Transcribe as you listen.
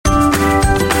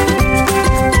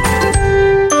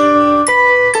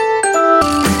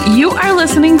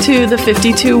to the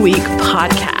 52-Week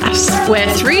Podcast, where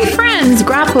three friends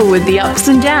grapple with the ups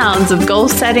and downs of goal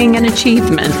setting and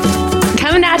achievement.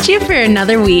 Coming at you for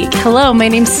another week. Hello, my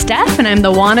name's Steph, and I'm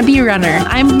the wannabe runner.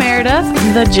 I'm Meredith,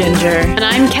 the ginger. And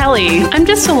I'm Kelly. I'm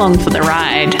just along for the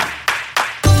ride.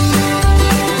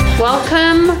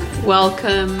 Welcome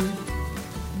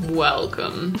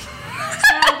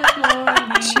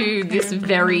to this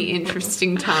very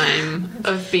interesting time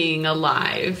of being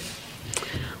alive.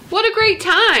 What a great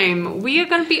time. We are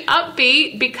going to be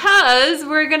upbeat because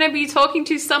we're going to be talking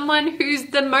to someone who's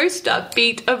the most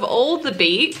upbeat of all the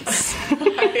beats.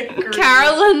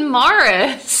 Carolyn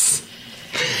Morris.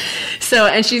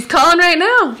 And she's calling right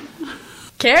now.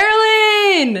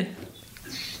 Carolyn!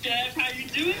 Steph, how you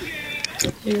doing,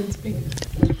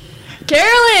 girl?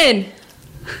 Carolyn!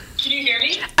 Can you hear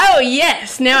me? Oh,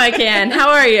 yes. Now I can.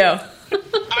 How are you?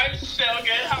 I'm so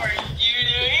good. How are you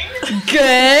doing?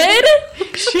 Good.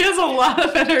 She has a lot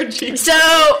of energy. So,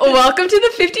 welcome to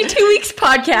the 52 Weeks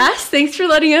Podcast. Thanks for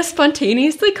letting us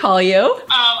spontaneously call you.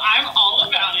 I'm all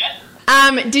about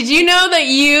it. Did you know that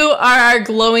you are our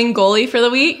glowing goalie for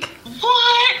the week?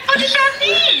 What? What does that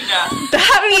mean?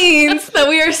 That means that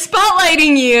we are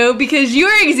spotlighting you because you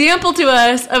are an example to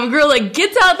us of a girl that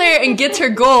gets out there and gets her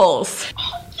goals.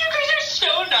 You guys are so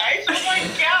nice. Oh my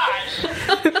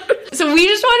gosh. So we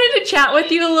just wanted to chat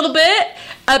with you a little bit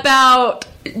about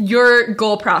your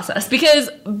goal process, because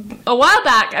a while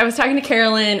back I was talking to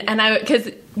Carolyn, and because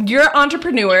you're an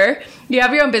entrepreneur, you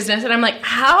have your own business, and I'm like,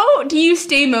 how do you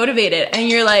stay motivated? And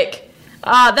you're like,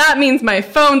 that means my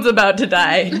phone's about to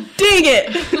die. Dang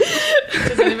it.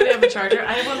 Does anybody have a charger?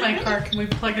 I have one in my car. Can we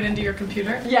plug it into your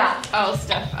computer? Yeah. Oh,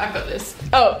 Steph, I've got this.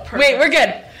 Oh, Perfect. Wait, we're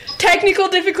good. Technical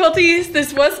difficulties.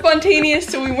 This was spontaneous,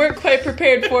 so we weren't quite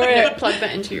prepared for it. Plug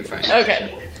that into your phone.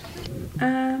 Okay.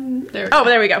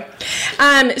 There we go.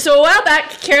 So a while back,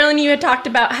 Carolyn, you had talked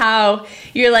about how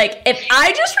you're like, if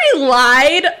I just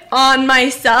relied on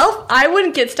myself, I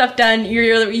wouldn't get stuff done.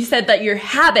 You said that your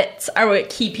habits are what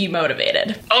keep you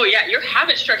motivated. Oh yeah, your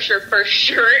habit structure for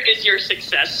sure is your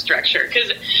success structure,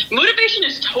 because motivation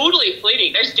is totally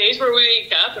fleeting. There's days where we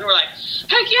wake up and we're like,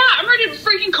 heck yeah, I'm ready to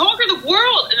freaking conquer the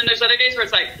world. And then there's other days where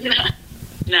it's like,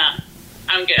 nah,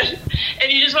 I'm good.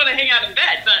 And you just want to hang out in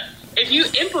bed. But if you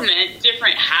implement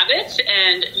different habits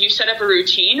and you set up a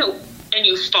routine and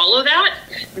you follow that,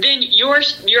 then your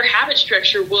habit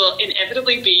structure will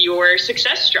inevitably be your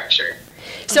success structure.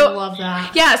 So, I love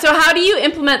that. Yeah, so how do you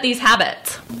implement these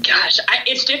habits? Gosh,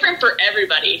 it's different for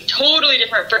everybody. Totally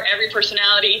different for every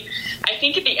personality. I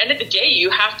think at the end of the day, you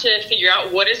have to figure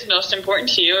out what is most important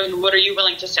to you and what are you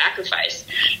willing to sacrifice.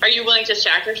 Are you willing to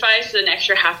sacrifice an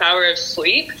extra half hour of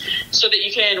sleep so that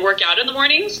you can work out in the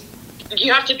mornings?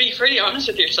 You have to be pretty honest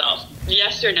with yourself.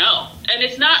 Yes or no. And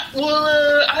it's not,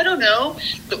 I don't know.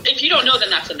 If you don't know, then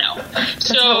that's a no.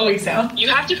 So you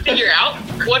have to figure out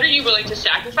what are you willing to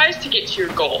sacrifice to get to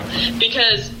your goal.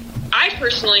 Because I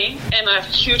personally am a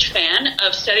huge fan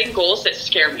of setting goals that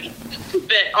scare me,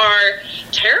 that are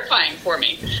terrifying for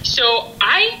me. So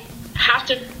I have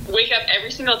to wake up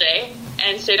every single day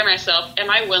and say to myself, am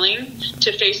I willing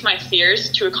to face my fears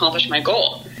to accomplish my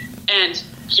goal? And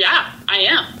yeah, I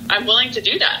am. I'm willing to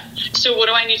do that. So what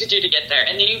do I need to do to get there?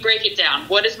 And then you break it down.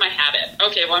 What is my habit?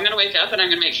 Okay, well, I'm going to wake up and I'm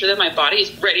going to make sure that my body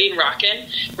is ready and rocking,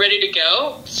 ready to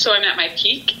go. So I'm at my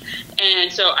peak.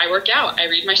 And so I work out. I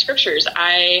read my scriptures.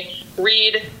 I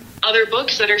read other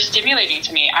books that are stimulating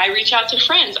to me. I reach out to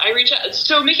friends.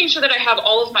 So making sure that I have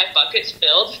all of my buckets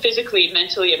filled physically,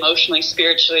 mentally, emotionally,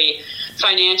 spiritually,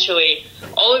 financially,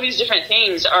 all of these different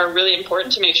things are really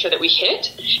important to make sure that we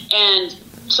hit. And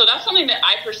so that's something that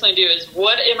I personally do is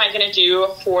what am I going to do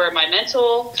for my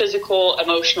mental, physical,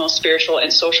 emotional, spiritual,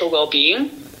 and social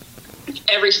well-being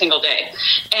every single day.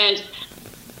 And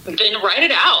then write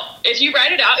it out. If you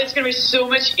write it out, it's going to be so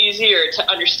much easier to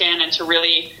understand and to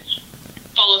really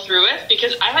follow through with,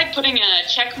 because I like putting a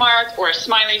check mark or a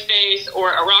smiley face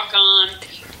or a rock on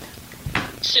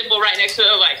symbol right next to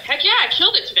it, like, heck yeah, I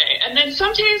killed it today. And then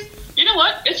some days, you know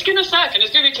what? It's going to suck and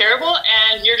it's going to be terrible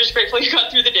and you're just grateful you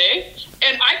got through the day.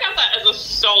 And I got that as a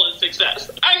solid success.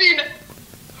 I mean,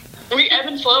 we ebb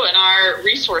and flow in our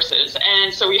resources.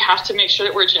 And so we have to make sure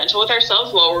that we're gentle with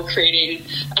ourselves while we're creating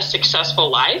a successful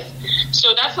life.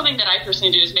 So that's something that I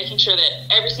personally do, is making sure that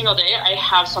every single day I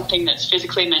have something that's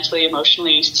physically, mentally,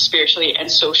 emotionally, spiritually, and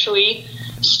socially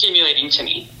stimulating to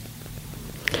me.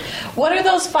 What are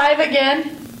those 5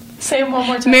 again? Say them one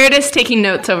more time. Meredith's taking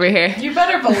notes over here. You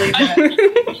better believe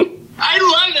it. I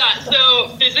love that.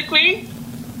 So physically,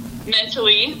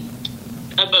 mentally,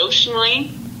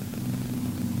 emotionally,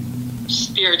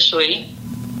 spiritually,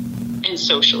 and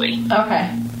socially.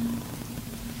 Okay.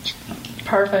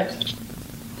 Perfect.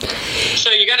 So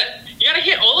you gotta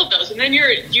hit all of those, and then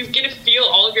you get to feel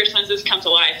all of your senses come to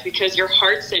life because your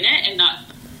heart's in it and not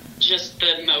just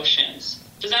the emotions.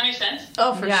 Does that make sense?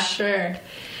 Oh, for sure.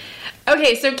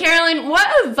 Okay, so Carolyn,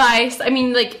 what advice, I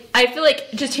mean, like, I feel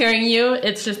like just hearing you,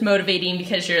 it's just motivating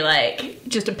because you're, like,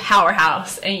 just a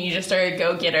powerhouse and you just are a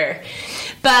go-getter.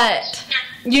 But,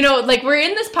 you know, like, we're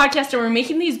in this podcast and we're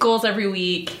making these goals every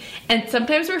week, and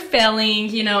sometimes we're failing,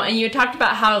 you know, and you talked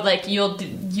about how, like,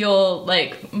 you'll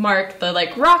like, mark the,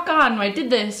 like, rock on, I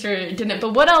did this or didn't,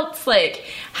 but what else, like,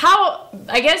 how,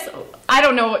 I guess, I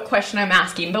don't know what question I'm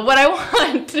asking, but what I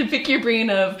want to pick your brain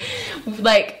of,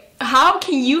 like, how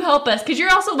can you help us? Because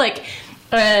you're also, like,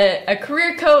 a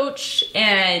career coach,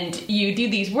 and you do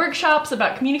these workshops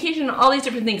about communication and all these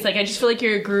different things. Like, I just feel like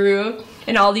you're a guru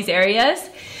in all these areas.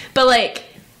 But, like,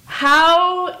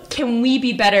 how can we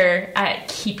be better at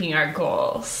keeping our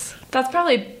goals? That's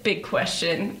probably a big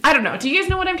question. I don't know. Do you guys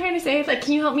know what I'm trying to say? Like,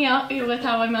 can you help me out with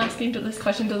how I'm asking this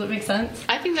question? Does it make sense?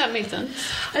 I think that makes sense.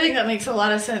 I think that makes a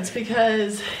lot of sense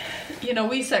because, you know,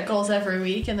 we set goals every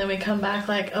week and then we come back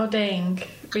like, oh, dang,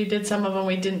 we did some of them,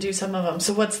 we didn't do some of them.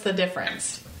 So what's the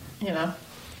difference? You know,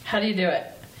 how do you do it?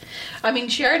 I mean,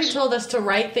 she already told us to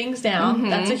write things down. Mm-hmm.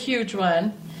 That's a huge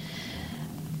one.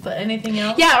 But anything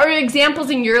else? Yeah, or examples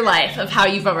in your life of how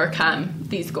you've overcome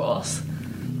these goals.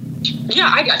 Yeah,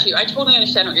 I got you. I totally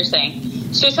understand what you're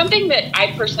saying. So something that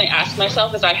I personally ask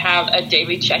myself is I have a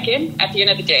daily check-in at the end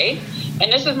of the day.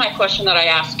 And this is my question that I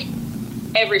ask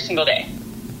every single day.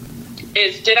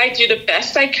 Is, did I do the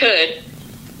best I could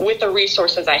with the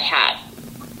resources I had?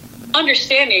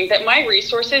 Understanding that my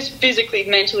resources, physically,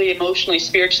 mentally, emotionally,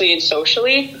 spiritually, and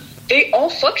socially, they all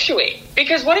fluctuate.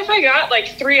 Because what if I got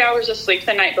like 3 hours of sleep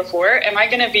the night before? Am I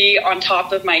going to be on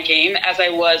top of my game as I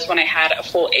was when I had a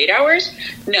full 8 hours?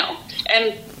 No.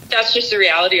 And that's just the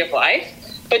reality of life.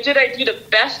 But did I do the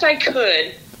best I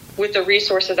could with the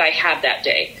resources I had that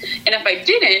day? And if I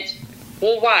didn't,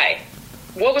 well, why?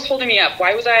 What was holding me up?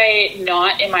 Why was I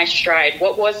not in my stride?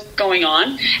 What was going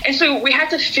on? And so we have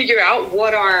to figure out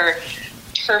what our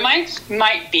termites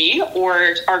might be,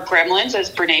 or our gremlins, as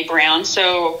Brene Brown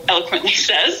so eloquently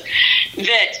says,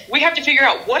 that we have to figure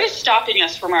out what is stopping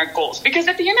us from our goals. Because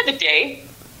at the end of the day,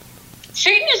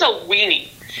 Satan is a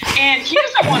weenie, and he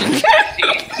doesn't want us to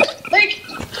succeed. Like,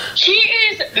 he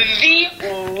is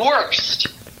the worst.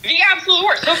 The absolute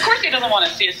worst. So of course he doesn't want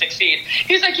to see us succeed.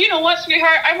 He's like, you know what,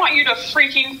 sweetheart? I want you to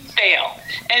freaking fail.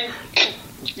 And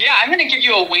yeah, I'm going to give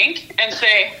you a wink and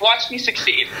say, watch me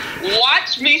succeed.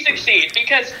 Watch me succeed.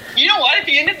 Because you know what? At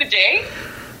the end of the day,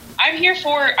 I'm here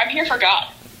for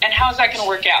God. And how is that going to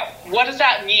work out? What does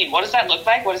that mean? What does that look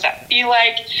like? What does that feel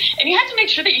like? And you have to make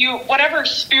sure that you, whatever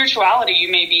spirituality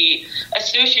you may be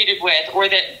associated with, or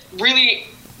that really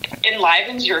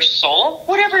enlivens your soul,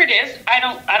 whatever it is, I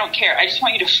don't care. I just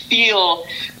want you to feel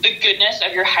the goodness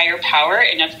of your higher power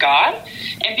and of God,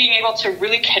 and being able to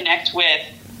really connect with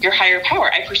your higher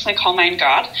power. I personally call mine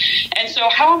God. And so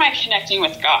how am I connecting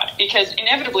with God? Because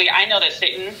inevitably I know that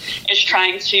Satan is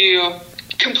trying to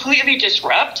completely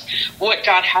disrupt what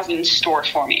God has in store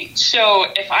for me. So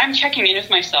if I'm checking in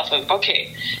with myself of,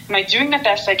 okay, am I doing the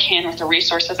best I can with the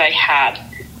resources I had?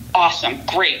 Awesome.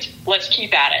 Great. Let's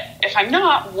keep at it. If I'm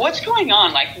not, what's going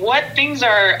on? Like, what things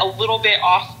are a little bit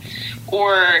off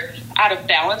or out of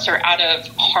balance or out of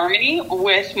harmony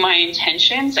with my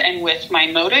intentions and with my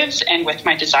motives and with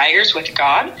my desires with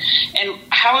God? And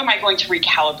how am I going to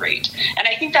recalibrate? And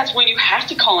I think that's when you have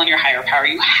to call on your higher power.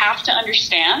 You have to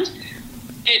understand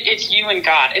it's you and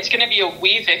God. It's going to be a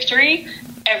we victory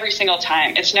every single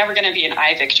time. It's never going to be an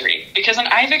I victory, because an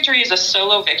I victory is a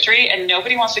solo victory and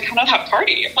nobody wants to come to that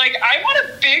party. Like, I want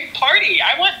a big party.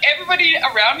 I want everybody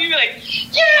around me to be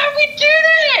like, yeah, we did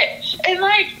it. And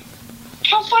like,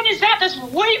 how fun is that? That's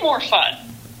way more fun.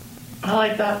 I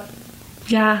like that.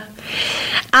 Yeah.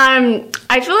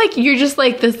 I feel like you're just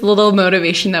like this little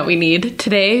motivation that we need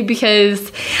today,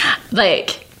 because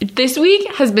like this week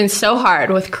has been so hard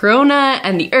with Corona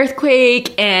and the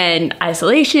earthquake and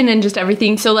isolation and just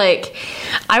everything. So like,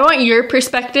 I want your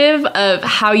perspective of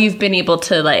how you've been able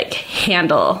to like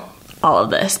handle all of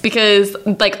this, because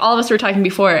like all of us were talking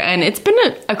before, and it's been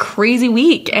a crazy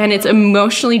week and it's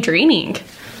emotionally draining.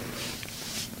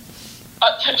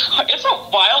 It's a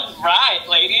wild ride,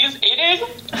 ladies. It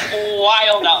is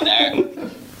wild out there.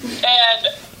 And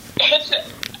it's,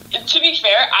 to be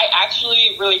fair, I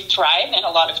actually really thrive in a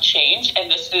lot of change,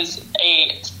 and this is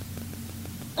a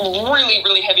really,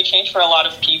 really heavy change for a lot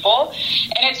of people.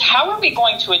 And it's how are we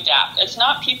going to adapt? It's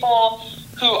not people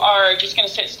who are just going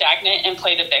to sit stagnant and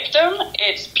play the victim.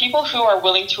 It's people who are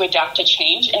willing to adapt to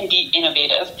change and be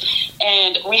innovative.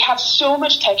 And we have so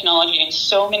much technology and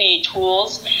so many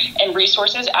tools and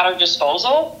resources at our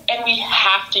disposal, and we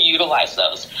have to utilize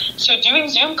those. So doing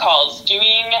Zoom calls,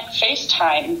 doing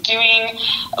FaceTime, doing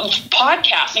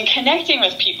podcasts, and connecting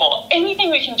with people, anything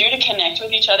we can do to connect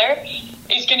with each other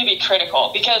is going to be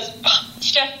critical, because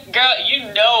Steph, girl,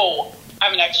 you know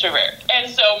I'm an extrovert.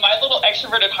 And so my little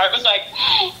extroverted heart was like,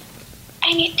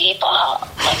 I need people.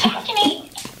 What's happening?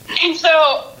 And so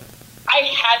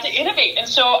I had to innovate. And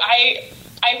so I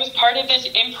was part of this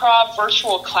improv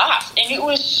virtual class, and it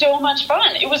was so much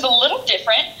fun. It was a little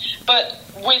different, but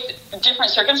with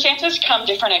different circumstances come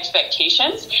different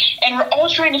expectations, and we're all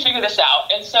trying to figure this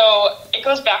out. And so it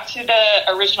goes back to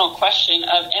the original question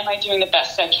of, am I doing the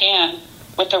best I can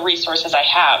with the resources I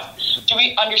have? Do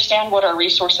we understand what our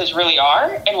resources really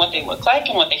are and what they look like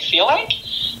and what they feel like?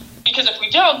 Because if we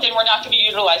don't, then we're not going to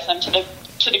utilize them to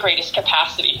the greatest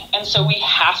capacity. And so we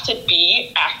have to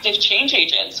be active change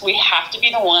agents. We have to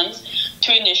be the ones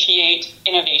to initiate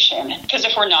innovation. Because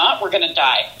if we're not, we're going to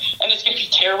die. And it's going to be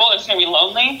terrible. It's going to be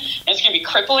lonely. And it's going to be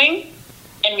crippling.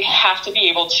 And we have to be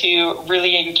able to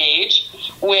really engage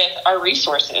with our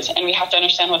resources. And we have to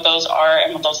understand what those are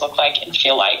and what those look like and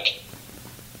feel like.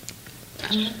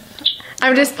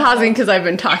 I'm just pausing because I've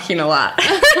been talking a lot.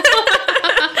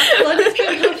 Well, it's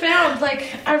been profound.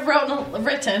 Like, I've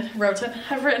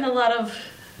written a lot of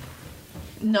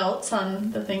notes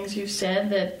on the things you've said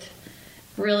that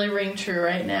really ring true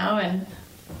right now, and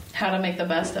how to make the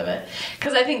best of it.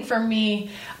 Because I think for me,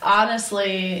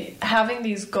 honestly, having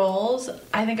these goals,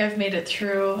 I think I've made it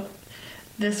through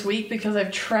this week because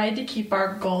I've tried to keep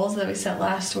our goals that we set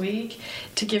last week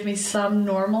to give me some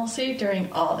normalcy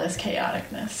during all this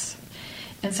chaoticness.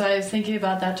 And so I was thinking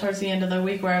about that towards the end of the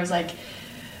week, where I was like,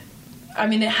 I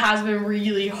mean, it has been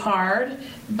really hard,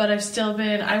 but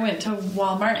I went to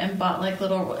Walmart and bought like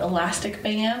little elastic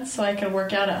bands so I could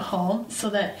work out at home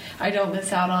so that I don't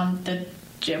miss out on the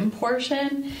gym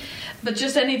portion. But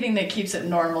just anything that keeps it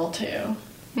normal too.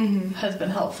 Mm-hmm. Has been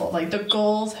helpful. Like, the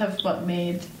goals have what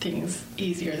made things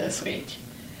easier this week,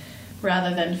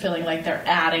 rather than feeling like they're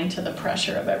adding to the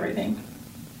pressure of everything.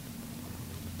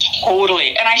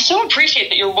 Totally. And I so appreciate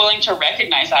that you're willing to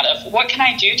recognize that of what can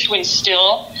I do to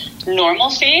instill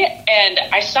normalcy. And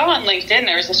I saw on LinkedIn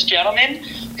there was this gentleman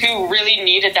who really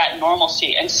needed that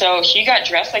normalcy. And so he got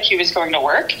dressed like he was going to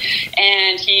work,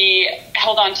 and he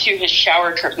held on to his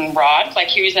shower curtain rod like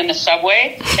he was in the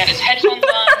subway. He had his headphones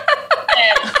on.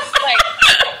 And,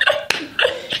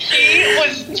 he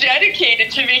was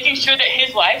dedicated to making sure that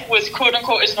his life was,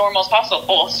 quote-unquote, as normal as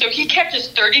possible. So he kept his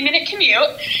 30-minute commute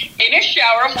in his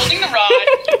shower, holding the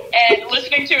rod, and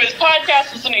listening to his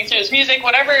podcast, listening to his music,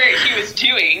 whatever he was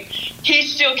doing. He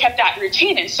still kept that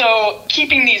routine. And so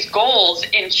keeping these goals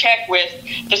in check with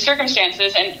the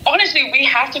circumstances, and honestly, we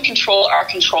have to control our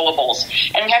controllables,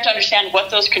 and we have to understand what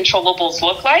those controllables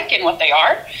look like and what they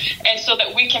are, and so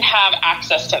that we can have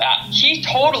access to that. He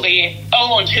totally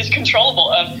owned his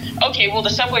controllable of, okay, well, the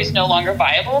subway is no longer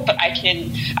viable, but I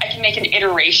can make an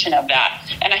iteration of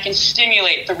that, and I can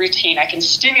stimulate the routine. I can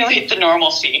stimulate the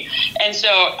normalcy. And so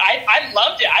I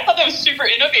loved it. I thought that was super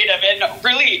innovative and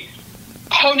really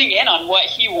honing in on what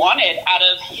he wanted out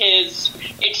of his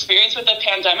experience with the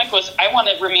pandemic was, I want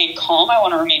to remain calm, I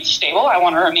want to remain stable, I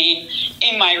want to remain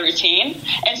in my routine.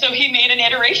 And so he made an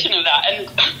iteration of that. And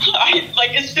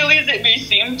as silly as it may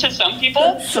seem to some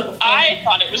people, so I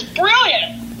thought it was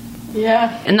brilliant.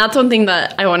 Yeah. And that's one thing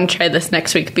that I want to try this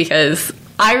next week, because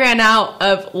I ran out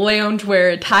of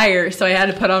loungewear attire, so I had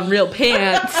to put on real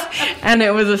pants, and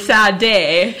it was a sad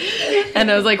day. And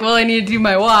I was like, well, I need to do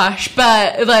my wash.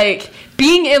 But,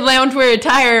 being in loungewear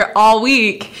attire all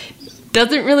week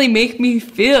doesn't really make me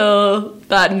feel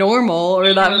that normal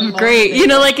or that great.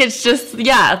 It's just,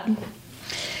 yeah.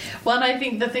 Well, and I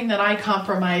think the thing that I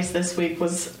compromised this week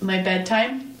was my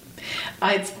bedtime.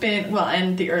 It's been,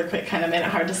 and the earthquake kind of made it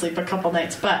hard to sleep a couple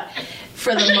nights, but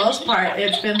for the most part,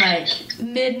 it's been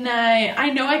midnight.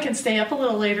 I know I can stay up a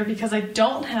little later because I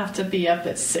don't have to be up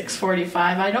at 6:45.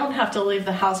 I don't have to leave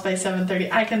the house by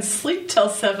 7:30. I can sleep till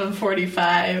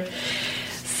 7:45.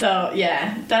 So,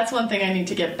 yeah, that's one thing I need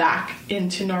to get back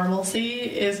into normalcy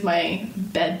is my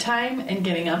bedtime and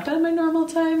getting up at my normal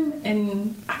time.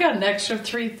 And I got an extra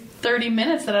 30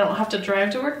 minutes that I don't have to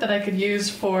drive to work that I could use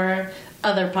for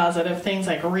other positive things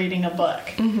like reading a book.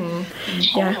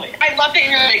 Mm-hmm. Totally. Yeah. I love that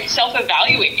you're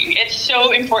self-evaluating. It's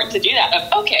so important to do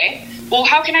that. Okay, well,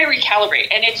 how can I recalibrate?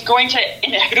 And it's going to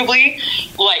inevitably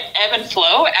ebb and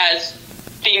flow as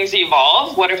things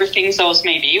evolve, whatever things those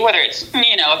may be, whether it's,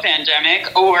 a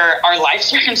pandemic or our life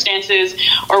circumstances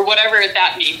or whatever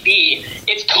that may be,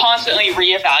 it's constantly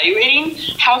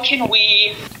reevaluating how can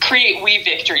we create we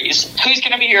victories. Who's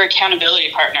going to be your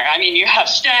accountability partner? I mean, you have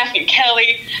Steph and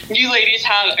Kelly. You ladies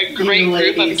have a great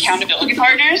group of accountability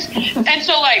partners. And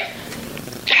so, like,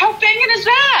 how banging is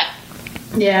that?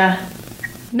 Yeah.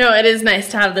 No, it is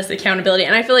nice to have this accountability,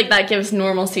 and I feel like that gives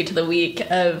normalcy to the week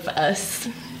of us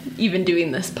even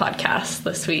doing this podcast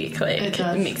this week. Like,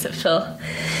 it makes it feel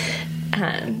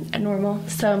normal.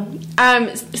 So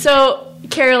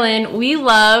Carolyn, we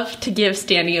love to give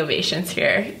standing ovations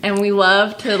here, and we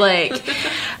love to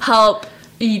help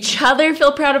each other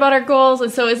feel proud about our goals.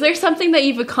 And so, is there something that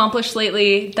you've accomplished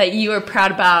lately that you are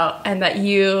proud about and that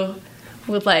you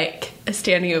would like a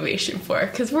standing ovation for?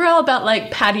 Because we're all about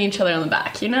patting each other on the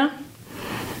back,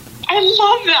 I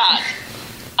love that.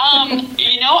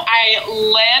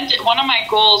 One of my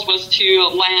goals was to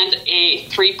land a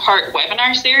 3-part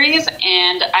webinar series,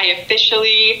 and I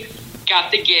officially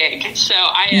got the gig. So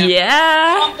I am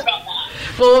pumped about that.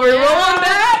 Well, we're rolling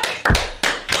back.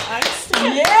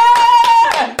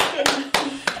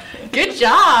 Good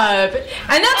job.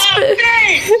 And that's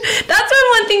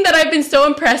one thing that I've been so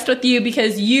impressed with you,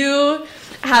 because you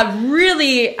have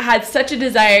really had such a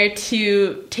desire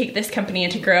to take this company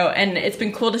and to grow, and it's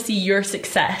been cool to see your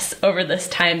success over this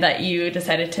time that you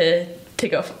decided to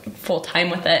go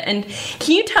full-time with it. And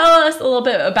can you tell us a little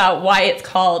bit about why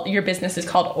your business is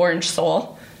called Orange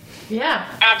Soul? Yeah.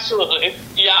 Absolutely.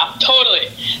 Yeah, totally.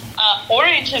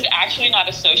 Orange is actually not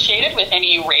associated with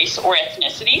any race or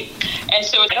ethnicity. And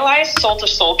so it's vitalized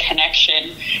soul-to-soul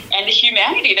connection and the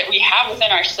humanity that we have within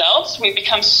ourselves. We've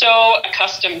become so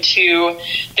accustomed to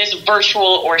this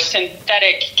virtual or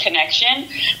synthetic connection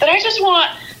that I just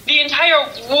want the entire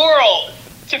world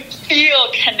to feel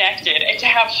connected and to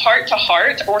have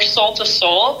heart-to-heart or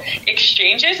soul-to-soul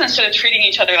exchanges instead of treating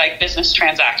each other like business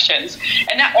transactions.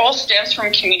 And that all stems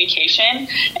from communication,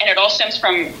 and it all stems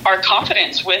from our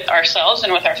confidence with ourselves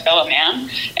and with our fellow man.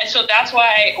 And so that's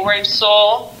why Orange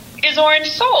Soul is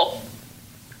Orange Soul.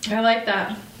 I like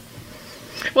that.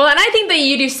 Well, and I think that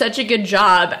you do such a good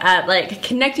job at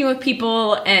connecting with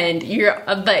people, and you're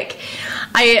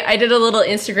I did a little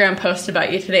Instagram post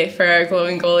about you today for our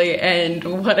Glowing Goalie, and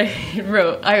what I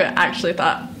wrote, I actually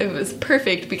thought it was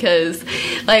perfect, because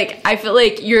I feel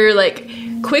like you're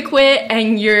quick wit,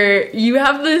 and you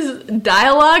have this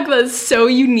dialogue that's so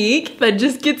unique that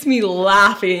just gets me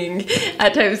laughing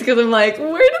at times, because I'm like,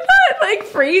 where did that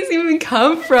phrase even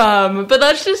come from? But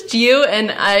that's just you,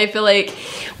 and I feel like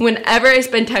whenever I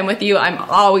spend time with you, I'm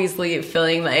always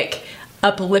feeling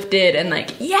uplifted and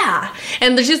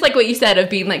and there's just what you said of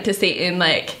being to Satan,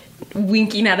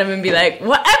 winking at him and be like,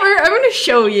 whatever, I'm gonna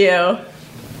show you.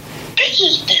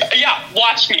 Yeah,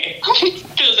 watch me.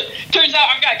 Because it turns out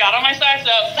I've got God on my side,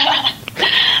 so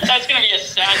that's going to be a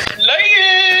sad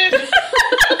lion.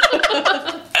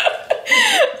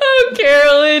 Oh,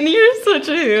 Carolyn, you're such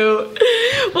a hoot.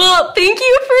 Well, thank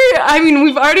you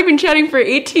we've already been chatting for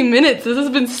 18 minutes. This has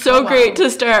been so great to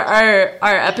start our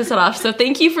episode off. So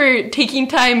thank you for taking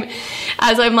time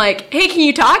as I'm like, hey, can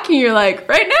you talk? And you're like,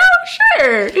 right now?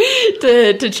 Sure.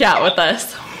 To chat with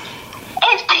us.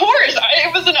 Of course.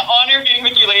 It was an honor being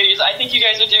with you ladies. I think you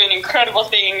guys are doing incredible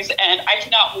things, and I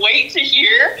cannot wait to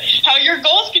hear how your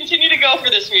goals continue to go for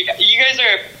this week. You guys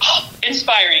are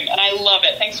inspiring, and I love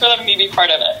it. Thanks for letting me be part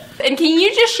of it. And can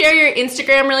you just share your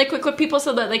Instagram really quick with people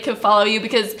so that they can follow you?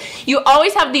 Because you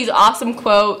always have these awesome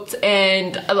quotes,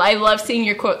 and I love seeing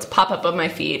your quotes pop up on my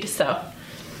feed, so...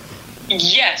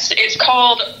 Yes, it's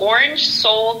called Orange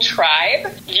Soul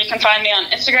Tribe. You can find me on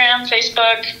Instagram,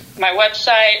 Facebook, my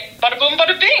website. Bada boom,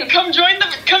 bada bing. Come join the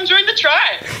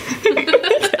tribe.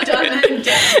 Done and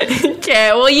done.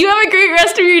 Okay, well, you have a great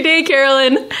rest of your day,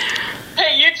 Carolyn.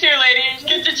 Hey, you too, ladies.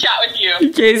 Good to chat with you.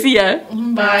 Okay, see ya.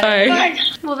 Bye. Bye.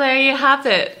 Well, there you have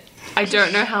it. I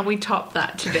don't know how we top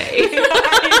that today.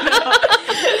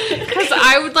 Because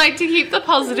I would like to keep the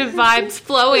positive vibes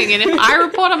flowing, and if I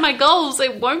report on my goals,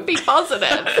 it won't be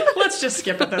positive. Let's just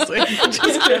skip it this week. No,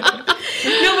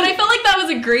 but I felt like that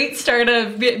was a great start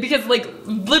because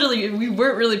literally we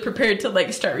weren't really prepared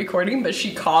to start recording, but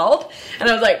she called, and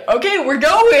I was like, okay, we're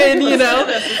going,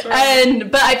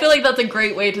 but I feel like that's a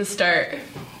great way to start.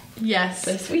 Yes.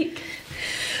 This week.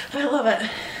 I love it.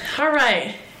 All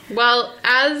right. Well,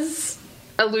 as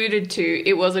alluded to,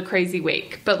 it was a crazy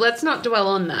week, but let's not dwell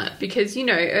on that because,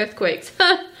 earthquakes,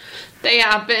 they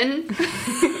happen. They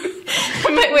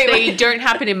don't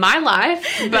happen in my life,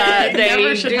 but they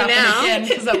never should do happen now. again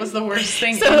because that was the worst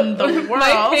thing in the world.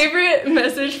 My favorite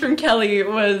message from Kelly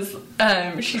was,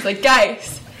 she's like,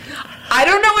 guys, I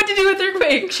don't know what to do with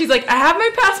earthquake. She's like, I have my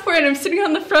passport and I'm sitting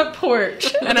on the front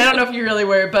porch. And I don't know if you really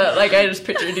were, but like I just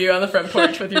pictured you on the front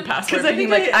porch with your passport being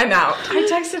like, I'm out. I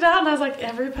texted out and I was like,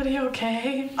 everybody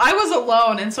okay? I was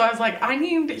alone, and so I was like, I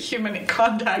need human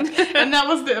contact. And that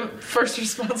was the first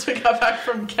response we got back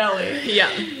from Kelly. Yeah.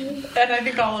 And I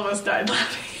think all of us died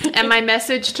laughing. And my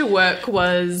message to work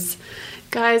was,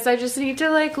 guys, I just need to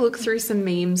like look through some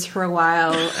memes for a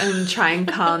while and try and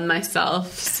calm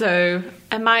myself. So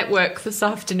I might work this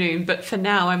afternoon, but for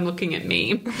now I'm looking at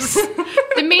memes.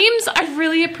 The memes I've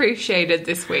really appreciated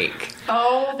this week.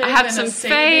 Oh, I have some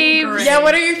faves. Yeah,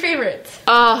 what are your favorites?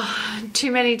 Oh,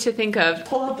 too many to think of.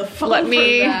 Pull out the phone Let for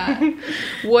me. that.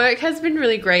 Work has been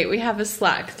really great. We have a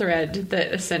Slack thread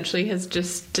that essentially has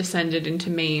just descended into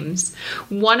memes.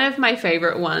 One of my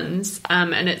favorite ones,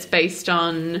 and it's based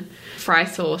on fry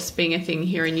sauce being a thing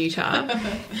here in Utah,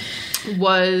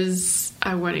 was,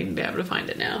 I won't even be able to find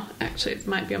it now. Actually, it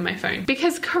might be on my phone.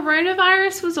 Because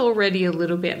coronavirus was already a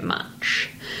little bit much.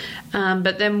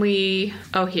 But then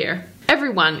here.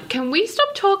 Everyone, can we stop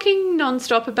talking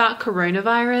nonstop about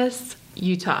coronavirus?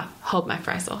 Utah, hold my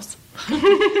fry sauce.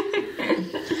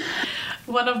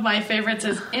 One of my favorites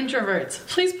is introverts.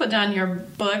 Please put down your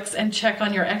books and check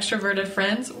on your extroverted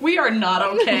friends. We are not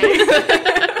okay.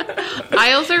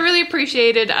 I also really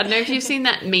appreciated, I don't know if you've seen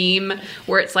that meme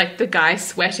where it's like the guy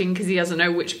sweating because he doesn't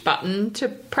know which button to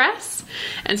press.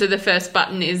 And so the first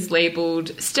button is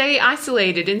labeled, stay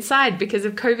isolated inside because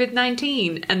of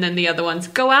COVID-19. And then the other one's,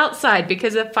 go outside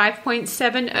because of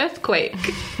 5.7 earthquake.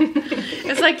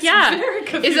 It's like, yeah,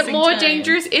 is it more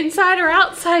dangerous inside or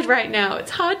outside right now?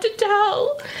 It's hard to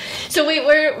tell. So wait,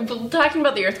 we're talking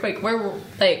about the earthquake. What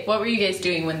were you guys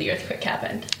doing when the earthquake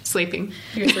happened? Sleeping.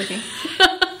 You were sleeping?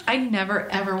 I never,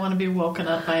 ever want to be woken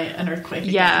up by an earthquake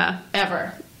again. Yeah.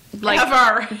 Ever. Like,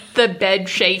 Ever. The bed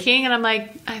shaking, and I'm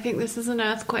like, I think this is an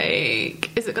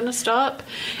earthquake. Is it going to stop?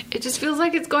 It just feels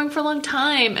like it's going for a long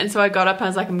time. And so I got up and I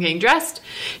was like, I'm getting dressed.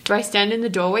 Do I stand in the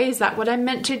doorway? Is that what I'm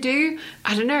meant to do?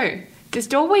 I don't know. This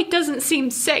doorway doesn't seem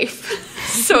safe.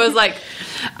 So I was like,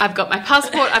 I've got my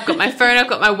passport, I've got my phone, I've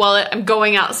got my wallet, I'm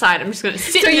going outside. I'm just going to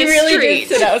sit in the street. So you really did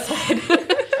sit outside.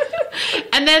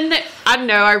 And then, I don't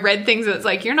know, I read things that's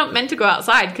like, you're not meant to go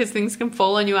outside because things can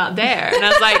fall on you out there. And I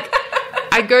was like,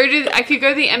 I could go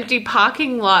to the empty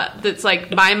parking lot that's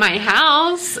like by my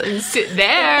house and sit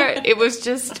there. It was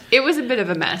a bit of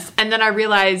a mess. And then I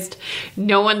realized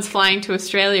no one's flying to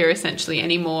Australia essentially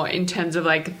anymore in terms of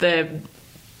like the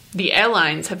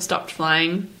airlines have stopped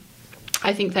flying.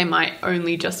 I think they might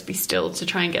only just be still to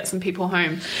try and get some people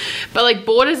home. But like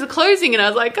borders are closing and I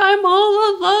was like, I'm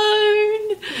all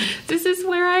alone. This is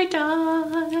where I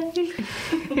die.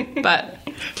 But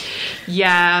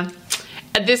yeah,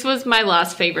 this was my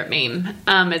last favorite meme.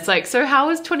 It's like, so how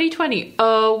was 2020?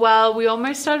 Oh, well, we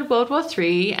almost started World War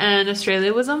III and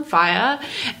Australia was on fire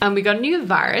and we got a new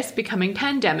virus becoming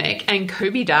pandemic and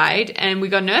Kobe died and we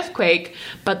got an earthquake,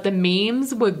 but the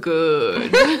memes were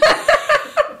good.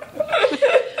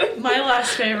 My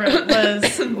last favorite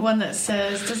was one that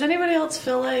says, does anybody else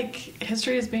feel like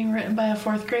history is being written by a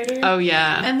fourth grader? Oh,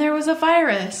 yeah. And there was a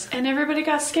virus, and everybody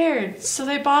got scared, so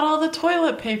they bought all the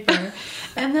toilet paper.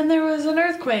 And then there was an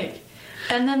earthquake.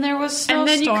 And then there was snowstorm. And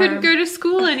then you couldn't go to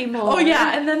school anymore. Oh,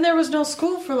 yeah, and then there was no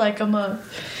school for like a month.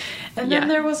 And then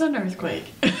there was an earthquake.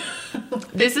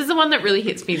 This is the one that really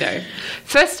hits me, though.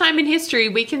 First time in history,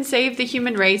 we can save the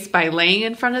human race by laying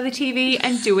in front of the TV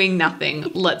and doing nothing.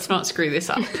 Let's not screw this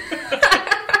up.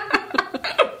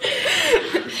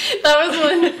 That was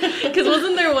one, because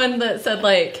wasn't there one that said,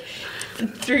 like,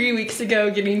 3 weeks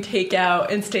ago getting takeout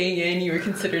and staying in, you were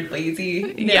considered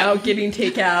lazy. Now getting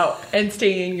takeout and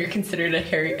staying in, you're considered a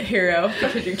hero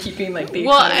because you're keeping, like, the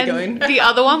economy going. The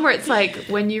other one where it's like,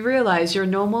 when you realize your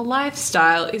normal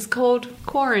lifestyle is called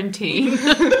quarantine.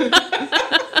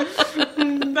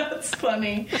 That's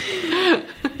funny.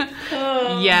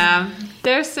 Yeah,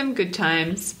 there's some good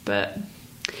times, but...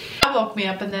 That woke me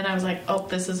up and then I was like, oh,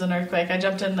 this is an earthquake. I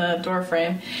jumped in the door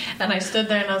frame and I stood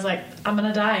there and I was like, I'm going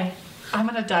to die. I'm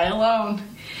going to die alone.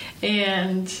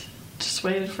 And just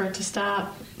waited for it to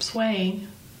stop swaying.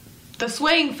 The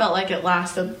swaying felt like it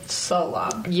lasted so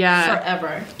long. Yeah.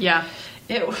 Forever. Yeah.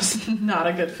 It was not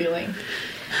a good feeling.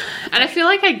 And I feel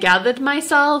like I gathered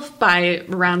myself by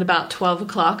around about 12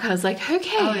 o'clock. I was like,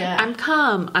 okay, I'm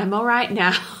calm. I'm all right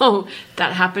now.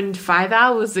 That happened 5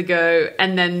 hours ago.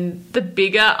 And then the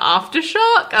bigger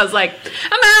aftershock, I was like,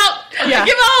 I'm out. I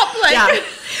give up. Like,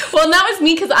 Well, and that was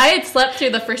me because I had slept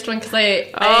through the first one because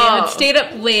I had stayed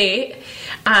up late.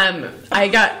 I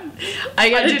got I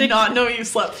did addicted. not know you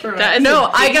slept through That it. is No,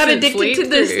 a I got decent addicted sleep to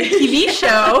this through. TV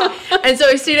show, and so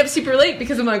I stayed up super late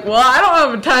because I'm like, well, I don't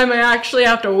have a time I actually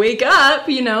have to wake up,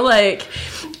 like.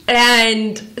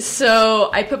 And so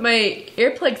I put my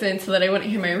earplugs in so that I wouldn't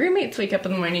hear my roommates wake up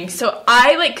in the morning. So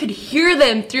I could hear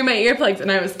them through my earplugs,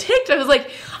 and I was ticked. I was like,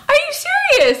 "Are you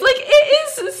serious? Like,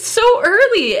 it is so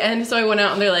early." And so I went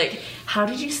out, and they're like, "How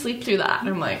did you sleep through that?" And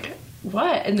I'm like,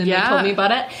 "What?" And then they told me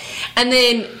about it. And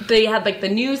then they had the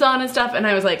news on and stuff, and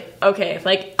I was like, okay,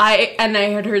 I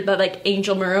had heard that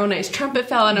Angel Moroni's trumpet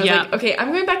fell, and I was like, okay,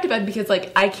 I'm going back to bed because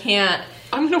I can't.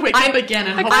 I'm gonna wake up again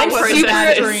and hope I'm it was a super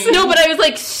bad dream. no, but I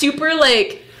was super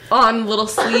on little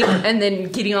sleep and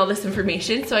then getting all this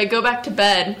information. So I go back to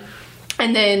bed.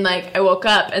 And then, I woke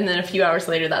up, and then a few hours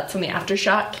later, that's when the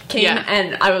aftershock came,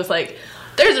 and I was like,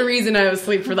 there's a reason I was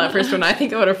asleep for that first one. I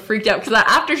think I would have freaked out, because that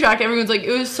aftershock, everyone's like,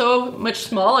 it was so much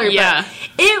smaller, Yeah.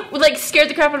 but it, scared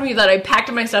the crap out of me that I packed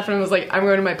up my stuff, and I was like, I'm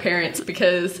going to my parents,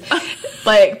 because,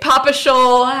 Papa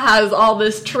Scholl has all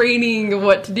this training of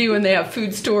what to do, and they have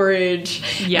food storage,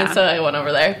 and so I went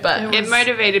over there, but... It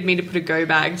motivated me to put a go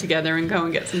bag together and go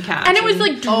and get some cash. And it was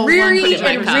dreary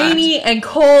and rainy and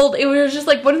cold. It was just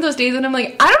one of those days, and I'm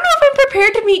like, I don't know if I'm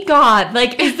prepared to meet God.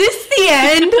 Is this the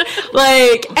end?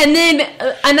 And then,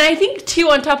 and I think too,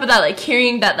 on top of that,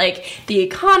 hearing that the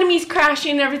economy's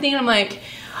crashing and everything, I'm like,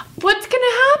 what's gonna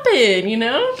happen? Yeah,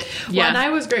 Well, and I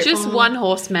was grateful. Just one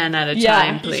horseman at a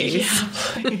time, please. Yeah,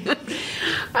 please.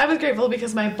 I was grateful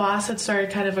because my boss had started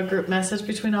kind of a group message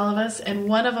between all of us, and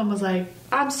one of them was like,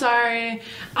 I'm sorry,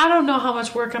 I don't know how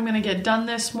much work I'm going to get done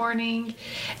this morning.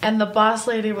 And the boss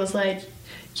lady was like,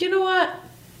 you know what?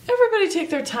 Everybody take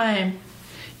their time.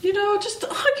 Just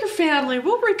hug your family.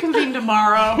 We'll reconvene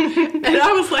tomorrow. And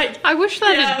I was like, I wish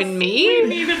that yes, had been me. we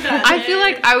needed that I day. feel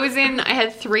like I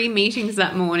had 3 meetings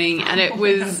that morning, and it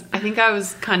was, I think I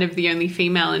was kind of the only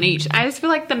female in each. I just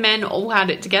feel like the men all had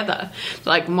it together.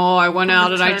 I went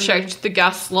out and I checked the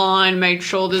gas line, made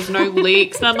sure there's no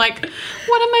leaks, and I'm like,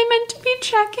 what am I meant to be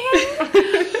checking?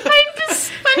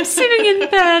 I'm sitting in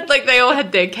bed. They all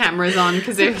had their cameras on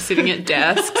because they were sitting at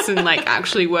desks and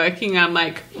actually working. I'm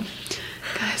like,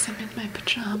 guys, I'm in my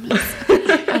pajamas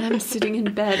and I'm sitting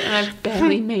in bed and I've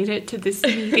barely made it to this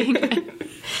meeting.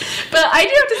 But I do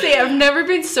have to say, I've never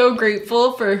been so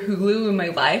grateful for Hulu in my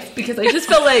life, because I just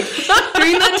felt like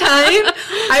during that time,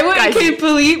 I went Guys,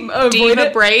 complete Diva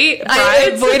Brides.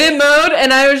 avoidant mode,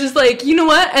 and I was just like, you know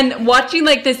what? And watching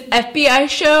this FBI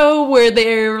show where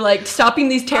they're stopping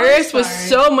these terrorists was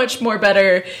so much more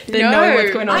better than knowing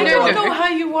what's going on. I in the don't world. know how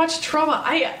you watch Trauma.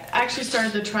 I actually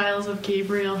started the trials of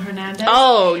Gabriel Hernandez.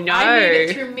 Oh, no. I made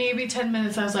it through maybe 10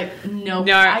 minutes. I was like, nope,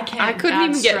 No, I can't. I couldn't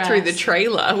That's even get through the stress.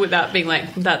 trailer without being like,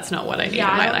 that's not what I need Yeah,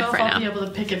 in my I don't know life if right I'll now. be able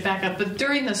to pick it back up. But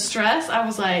during the stress, I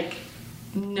was like,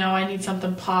 no, I need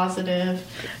something positive.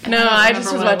 And No, don't I remember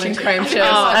just was what I watching went to. crime I think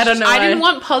shows. I don't know I why. didn't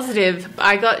want positive.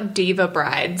 I got Diva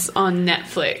Brides on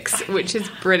Netflix, which is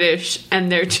British,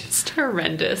 and they're just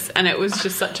horrendous. And it was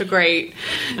just such a great,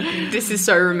 this is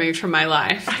so removed from my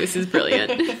life. This is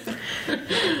brilliant.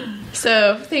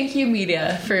 So thank you,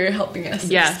 media, for helping us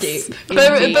Yes, escape.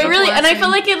 indeed. But really, and I Blessing.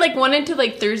 felt like it went into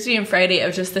Thursday and Friday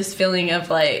of just this feeling of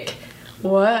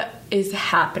what is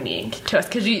happening to us?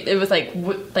 Because it was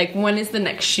when is the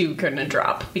next shoe going to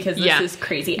drop? Because this is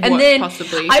crazy. And What then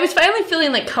possibly? I was finally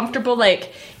feeling comfortable,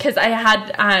 because I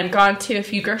had gone to a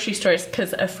few grocery stores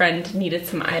because a friend needed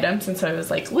some items, and so I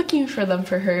was looking for them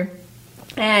for her.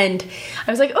 And I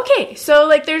was like, okay,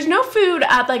 so there's no food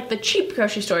at the cheap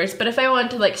grocery stores, but if I went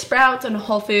to Sprouts and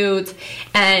Whole Foods,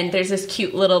 and there's this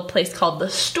cute little place called The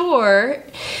Store,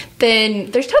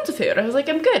 then there's tons of food. I was like,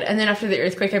 I'm good. And then after the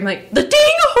earthquake, I'm like, the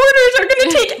dang hoarders are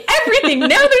going to take everything.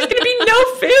 Now there's going to be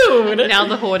no food. Now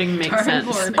the hoarding makes Darn sense.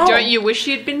 hoarding. Don't you wish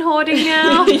you'd been hoarding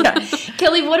now? Yeah.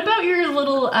 Kelly, what about your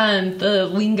little the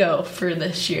lingo for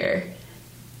this year?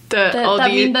 The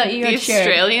meme that you the had shared.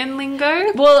 Australian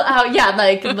lingo? Well, yeah,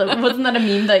 wasn't that a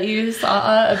meme that you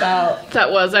saw about? That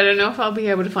was. I don't know if I'll be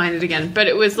able to find it again. But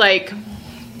it was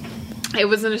it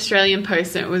was an Australian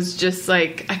post, and it was just I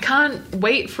can't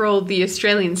wait for all the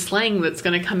Australian slang that's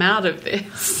going to come out of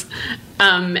this.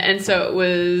 And so it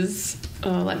was,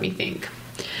 let me think.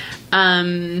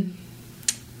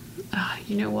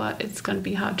 You know what? It's going to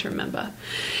be hard to remember.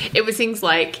 It was things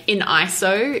like in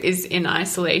ISO is in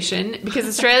isolation, because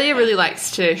Australia really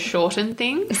likes to shorten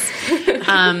things.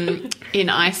 In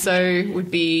ISO would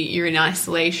be you're in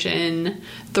isolation.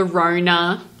 The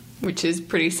Rona, which is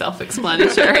pretty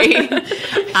self-explanatory.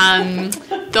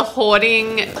 The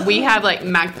hoarding, we have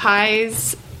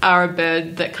magpies are a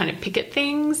bird that kind of pick at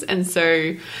things, and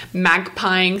so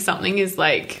magpieing something is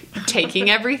like taking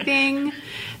everything.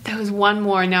 There was one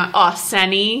more now. Oh,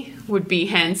 Sani would be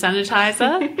hand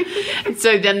sanitizer. And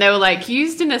so then they were like,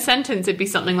 used in a sentence, it'd be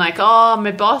something like, oh,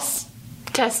 my boss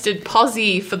tested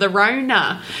posy for the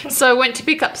Rona. So I went to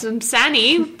pick up some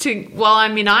Sani while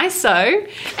I'm in ISO.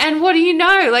 And what do you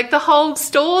know? Like, the whole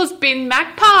store's been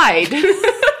magpied. Isn't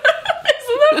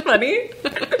that funny?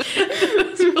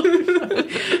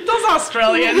 Those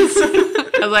Australians.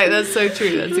 I was like, that's so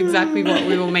true. That's exactly what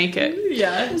we will make it.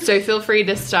 Yeah. So feel free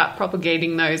to start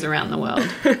propagating those around the world.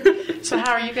 So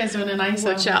how are you guys doing in ISO?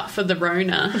 Watch out for the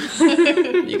Rona.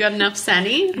 You got enough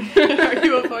Sani? Are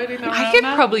you avoiding the Rona? I could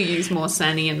probably use more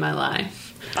Sani in my life.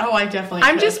 Oh, I definitely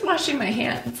I'm could. just washing my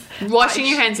hands. Washing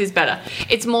your hands is better.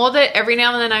 It's more that every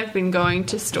now and then I've been going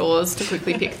to stores to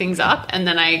quickly pick things up, and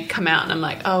then I come out and I'm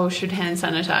like, oh, should hand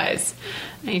sanitize.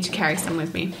 I need to carry some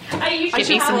with me. I usually Get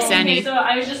me have some it, Sani. so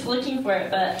I was just looking for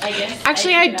it, but I guess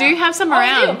Actually, I do have some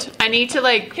around. I need to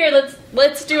like... Here,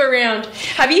 let's do a round.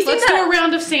 Have you seen Let's that? do a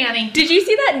round of Sani. Did you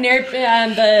see that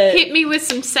the Hit me with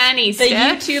some Sani, the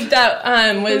Steph. YouTube that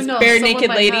was knows? Bare Someone Naked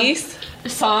might Ladies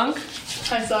song?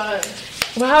 I saw it.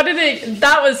 Well, how did it?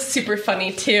 That was super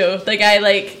funny too. The guy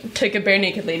like took a Bare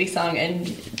Naked Lady song and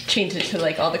changed it to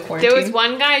like all the quarantine. There was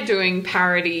one guy doing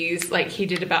parodies, like he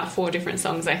did about 4 different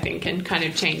songs, I think, and kind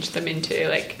of changed them into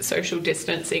like social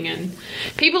distancing, and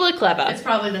people are clever. It's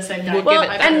probably the same guy. We'll Well,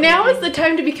 give it and now is the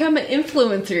time to become an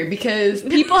influencer because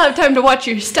people have time to watch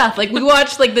your stuff. Like we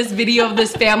watched like this video of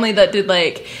this family that did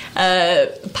like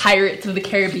Pirates of the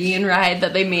Caribbean ride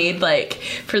that they made like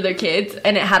for their kids,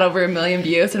 and it had over 1 million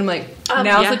views. And I'm like,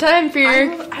 now's yeah. the time for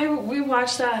your. We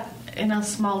watched that in a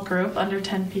small group, under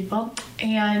 10 people,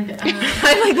 and I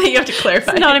like that you have to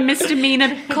clarify. Not a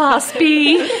misdemeanor class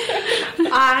B.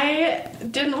 I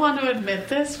didn't want to admit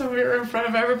this when we were in front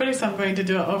of everybody, so I'm going to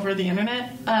do it over the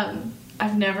internet.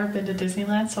 I've never been to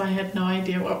Disneyland, so I had no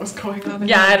idea what was going on.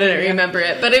 Yeah, I didn't remember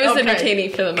it, but it was Okay.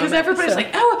 entertaining for the moment. Because everybody's so. like,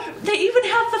 oh, they even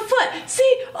have the foot.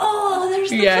 See? Oh,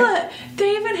 there's the Yeah. foot.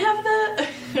 They even have the...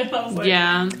 And I was like,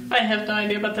 Yeah. I have no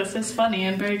idea, but this is funny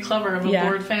and very clever of a Yeah.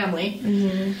 bored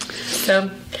family.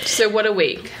 So what a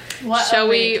week. What Shall a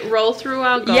we roll through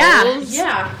our goals?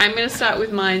 Yeah. I'm going to start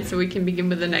with mine so we can begin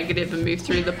with the negative and move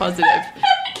through the positive.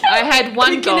 I had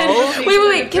one goal.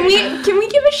 Wait. Can we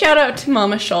give a shout out to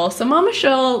Mama Shoal? So Mama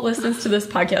Shoal listens to this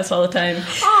podcast all the time.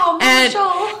 Oh, Mama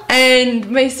Shoal. And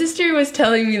my sister was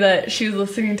telling me that she was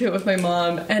listening to it with my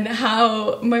mom, and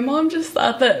how my mom just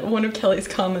thought that one of Kelly's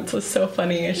comments was so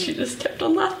funny, and she just kept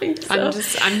on laughing. So.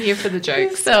 I'm here for the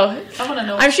jokes. So I want to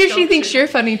know. I'm sure she what thinks jokes you're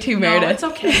funny too, No, Meredith. it's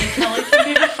okay. Kelly can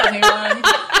be the funny one.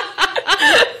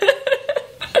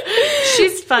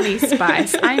 She's funny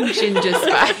Spice. I'm Ginger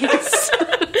Spice.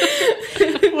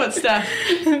 What stuff?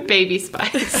 Baby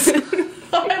Spice.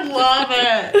 I love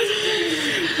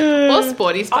it. Or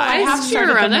Sporty Spice. I have started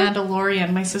You're The on it.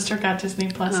 Mandalorian. My sister got Disney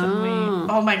Plus, and we.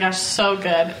 Oh my gosh, so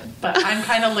good. But I'm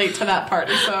kind of late to that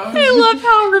party, so. I love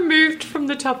how removed from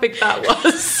the topic that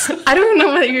was. I don't know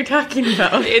what you're talking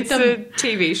about. It's a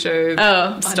TV show.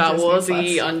 Oh. Star On Disney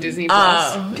Warsy Plus. on Disney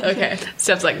Plus. Oh, okay.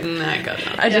 Steph's like, I got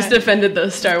nothing. I just offended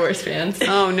those Star Wars fans.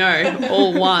 Oh no,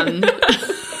 all one.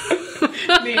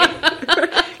 Me.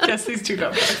 Guess these two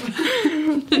don't.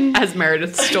 As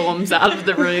Meredith storms out of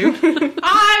the room.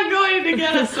 I'm going to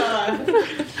get us on.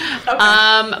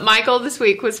 Okay. My goal this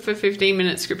week was for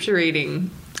 15-minute scripture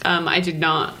reading. I did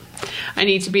not. I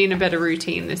need to be in a better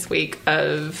routine this week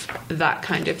of that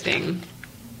kind of thing.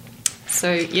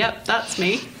 So, yep, that's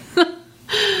me.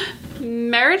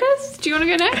 Meredith, do you want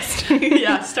to go next?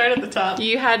 Yeah, start at the top.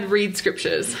 You had read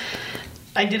scriptures.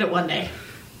 I did it one day.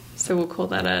 So we'll call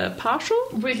that a partial?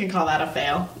 We can call that a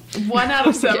fail. 1 out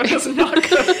of 7 is not good.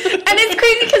 And it's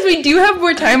crazy because we do have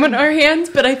more time on our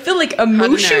hands, but I feel like I don't know.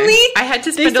 emotionally, I had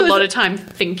to spend this a was- lot of time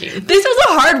thinking this was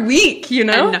a hard week, you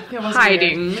know? and It was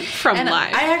hiding from And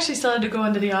life I actually still had to go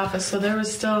into the office, so there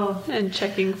was still, and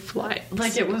checking flights.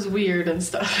 like, it was weird and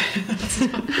stuff.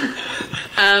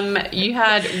 You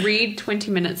had read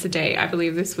 20 minutes a day. I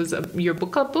believe this was your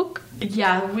book club book.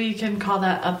 Yeah, we can call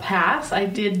that a pass. I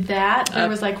did that. There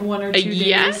was like 1 or 2 days.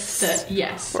 yes? That,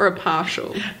 yes. Or a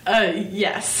partial.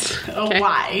 Yes. A Okay.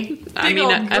 Y. I Big mean,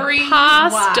 old a green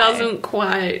pass Y. doesn't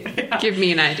quite give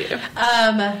me an idea.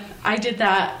 I did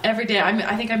that every day.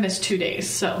 I think I missed 2 days,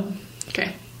 so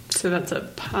Okay, so that's a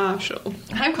partial.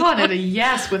 I'm calling it a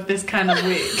yes with this kind of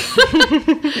week.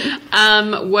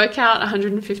 Workout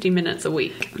 150 minutes a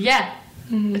week. Yeah.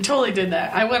 I totally did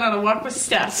that. I went on a walk with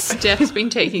Steph. Steph's been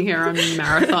taking her on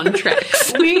marathon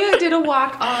treks. We did a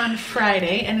walk on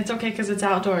Friday, and it's okay because it's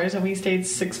outdoors, and we stayed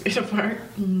 6 feet apart.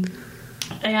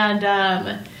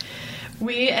 And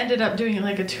we ended up doing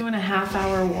like a 2.5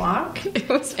 hour walk. It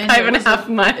was And 5.5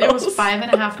 miles. It was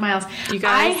 5.5 miles. You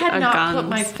guys I had are not guns. put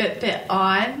my Fitbit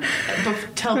on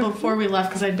till before we left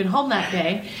because I'd been home that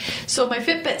day. So my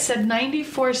Fitbit said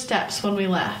 94 steps when we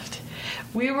left.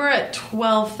 We were at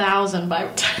 12,000 by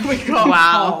the time we got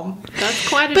home. That's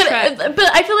quite a trek. But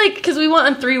I feel like because we went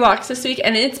on 3 walks this week,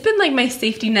 and it's been like my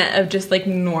safety net of just like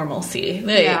normalcy.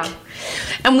 Like, Yeah.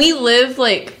 And we live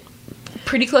like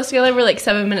pretty close together. We're like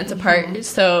 7 minutes apart,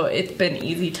 so it's been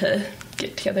easy to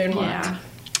get together and walk. Yeah.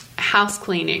 House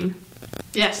cleaning.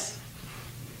 Yes.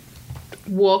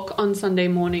 Walk on Sunday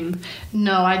morning.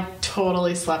 No, I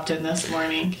totally slept in this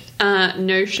morning.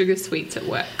 No sugar sweets at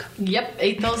work. Yep,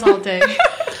 ate those all day.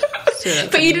 So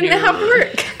that's But you didn't no. have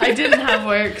work. I didn't have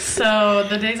work, so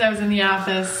the days I was in the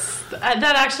office, that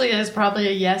actually is probably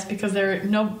a yes because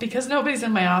because nobody's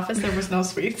in my office. There was no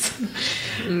sweets.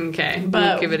 Okay, But-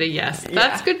 we'll give it a yes. yeah.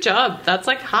 That's a good job. That's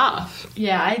like half.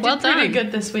 Yeah, I did Well pretty done.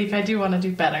 good this week. I do want to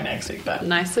do better next week, but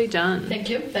Nicely done. thank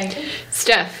you.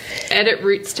 Steph, edit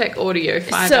Roots Tech audio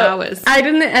 5 So, hours. I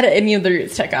didn't edit any of the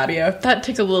Roots Tech audio. That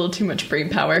took a little too much brain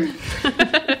power.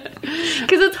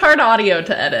 Because it's hard audio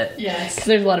to edit. Yes. Because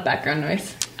there's a lot of background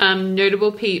noise.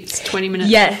 Notable peeps, 20 minutes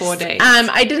Yes. for 4 days.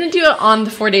 I didn't do it on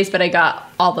the 4 days, but I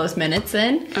got all those minutes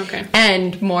in. Okay.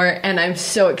 And more, and I'm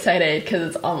so excited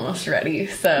because it's almost ready.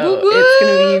 So Woo woo! it's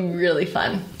going to be really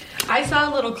fun. I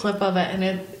saw a little clip of it, and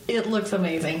it looks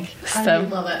amazing. I So-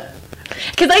 love it.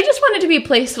 Because I just want it to be a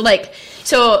place like,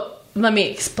 so let me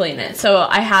explain it. So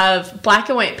I have black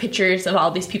and white pictures of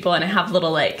all these people, and I have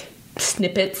little like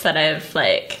snippets that I've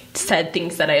like said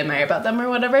things that I admire about them or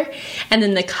whatever, and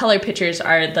then the color pictures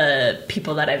are the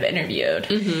people that I've interviewed.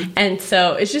 And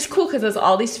so it's just cool because there's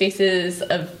all these faces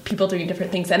of people doing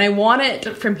different things, and I want it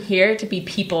from here to be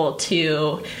people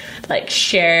to like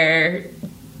share,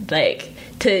 like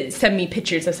to send me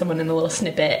pictures of someone in a little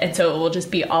snippet, and so it will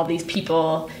just be all these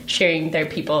people sharing their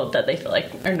people that they feel like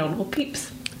are notable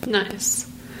peeps. Nice.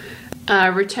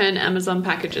 Return Amazon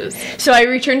packages. So I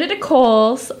returned it to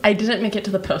Kohl's. I didn't make it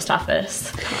to the post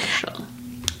office. Partial.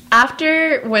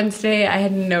 After Wednesday, I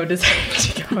had no desire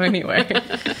to go anywhere.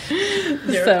 The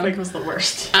So- earthquake was the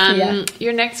worst. Yeah.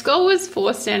 Your next goal was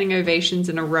 4 standing ovations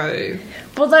in a row.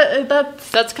 Well, that's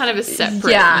That's kind of a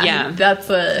separate. yeah. That's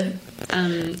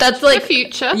That's like for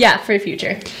future. Yeah, for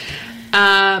future.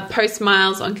 Post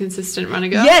miles on consistent run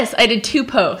ago. Yes, I did 2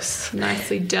 posts.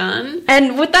 Nicely done.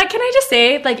 And with that, can I just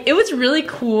say, like, it was really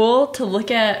cool to look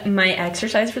at my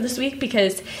exercise for this week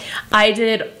because I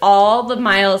did all the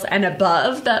miles and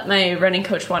above that my running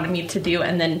coach wanted me to do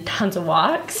and then tons of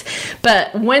walks.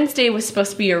 But Wednesday was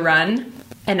supposed to be a run,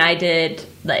 and I did,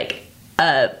 like,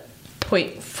 a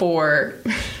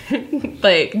 0.4,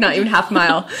 like, not even half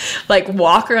mile, like,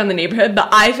 walk around the neighborhood. But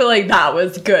I feel like that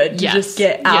was good to Yes. just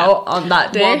get Yeah. out on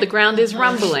that day. While the ground is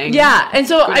rumbling. Yeah, and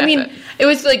so Good I mean, effort. it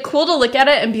was like cool to look at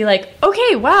it and be like,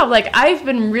 okay, wow, like I've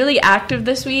been really active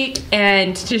this week,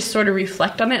 and just sort of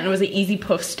reflect on it. And it was an easy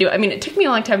post to do. I mean, it took me a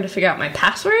long time to figure out my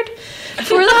password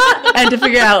for that, and to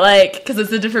figure out like because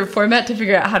it's a different format to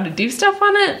figure out how to do stuff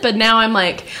on it. But now I'm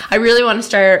like, I really want to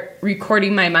start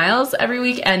recording my miles every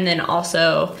week, and then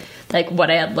also like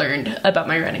what I had learned about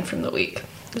my running from the week.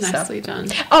 Nicely done.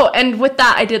 Oh, and with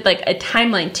that, I did like a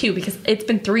timeline too because it's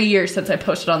been 3 years since I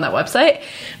posted on that website.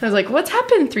 And I was like, what's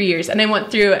happened in 3 years? And I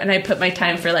went through and I put my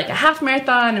time for like a half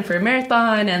marathon and for a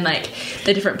marathon and like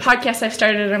the different podcasts I've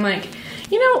started. And I'm like,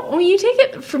 you know, when you take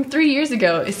it from 3 years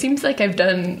ago, it seems like I've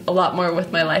done a lot more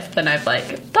with my life than I've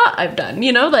like thought I've done,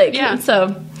 you know? Like, Yeah.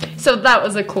 So that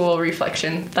was a cool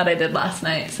reflection that I did last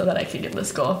night so that I could get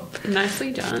this goal.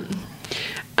 Nicely done.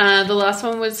 The last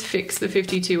one was fix the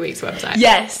 52 weeks website.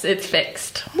 Yes, it's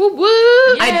fixed. Woo woo!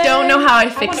 I don't know how I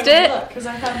fixed it.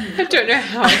 I don't know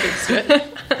how I fixed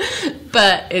it.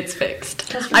 But it's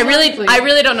fixed. That's I precisely-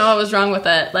 really don't know what was wrong with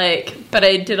it. Like, but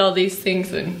I did all these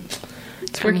things and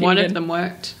it's And working. one good. of them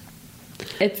worked.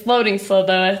 It's loading slow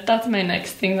though. That's my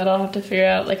next thing that I'll have to figure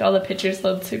out. Like all the pictures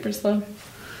load super slow. Good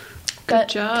But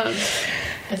job.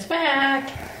 It's back.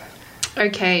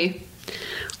 Okay.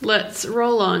 Let's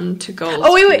roll on to goals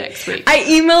oh wait, for wait. next week. I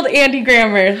emailed Andy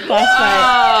Grammer last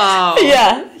night. Oh.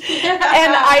 Yeah.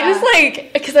 And I just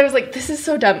like, because I was like, this is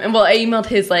so dumb. And well, I emailed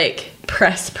his like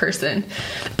press person.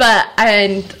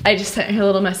 And I just sent her a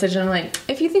little message and I'm like,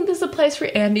 if you think this applies for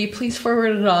Andy, please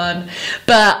forward it on.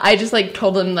 But I just like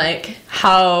told him like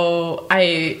how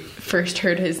I first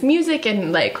heard his music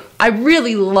and like I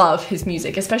really love his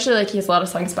music, especially like he has a lot of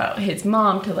songs about his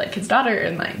mom to like his daughter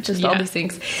and like just all Yeah. these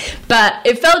things. But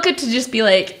it felt good to just be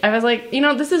like, I was like, you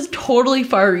know, this is totally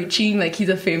far reaching, like he's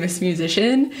a famous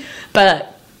musician,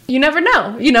 but you never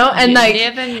know, you know? And You like,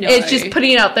 never know. it's just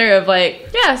putting it out there of like,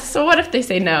 yeah, so what if they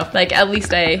say no? Like, at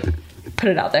least I put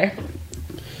it out there.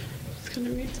 Just gonna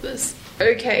move this.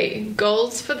 Okay,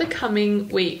 goals for the coming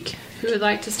week. Who would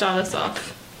like to start us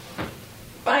off?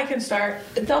 I can start.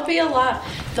 They'll be a lot.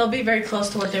 They'll be very close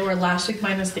to what they were last week,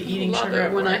 minus the eating Love sugar it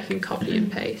at when I work. can copy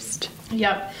and paste.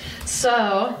 Yep.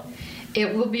 So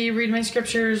it will be read my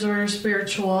scriptures or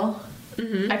spiritual.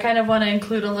 I kind of want to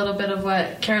include a little bit of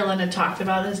what Carolyn had talked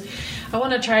about. Is I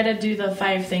want to try to do the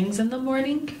 5 things in the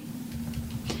morning.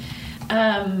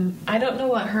 I don't know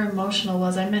what her emotional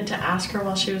was. I meant to ask her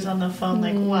while she was on the phone,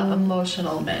 like what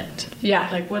emotional meant. Yeah.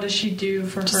 Like what does she do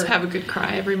for Just her? have a good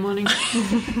cry every morning.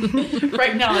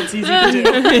 Right now it's easy to do.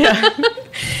 Yeah.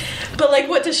 But like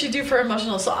what does she do for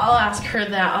emotional? So I'll ask her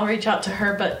that. I'll reach out to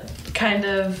her, but kind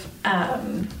of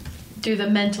do the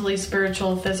mentally,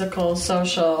 spiritual, physical,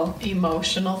 social,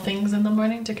 emotional things in the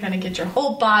morning to kind of get your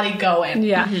whole body going.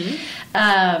 Yeah.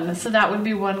 So that would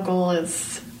be one goal,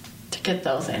 is to get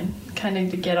those in, kind of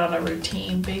to get on a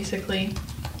routine, basically.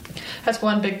 That's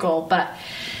one big goal. But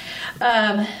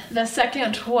the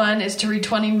second one is to read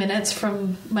 20 minutes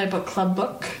from my book club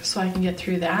book, so I can get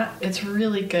through that. It's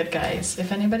really good, guys.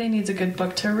 If anybody needs a good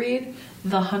book to read,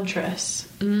 The Huntress.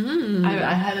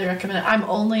 I highly recommend it. I'm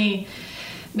only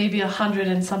maybe 100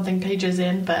 and something pages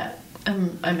in, but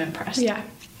I'm impressed. Yeah.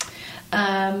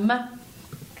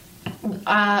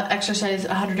 Exercise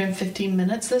 115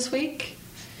 minutes this week.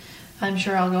 I'm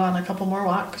sure I'll go on a couple more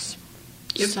walks.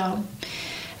 Yep. So,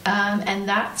 and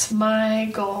that's my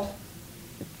goal.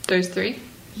 Those 3.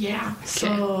 Yeah. So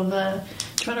do you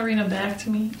want to read them back to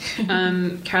me?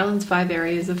 Carolyn's 5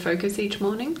 areas of focus each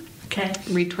morning. Okay.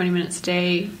 Read 20 minutes a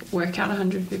day. Work out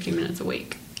 150 minutes a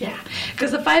week. Yeah.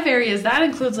 Because the 5 areas, that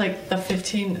includes like the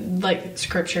 15, like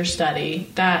scripture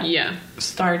study. That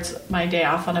starts my day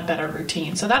off on a better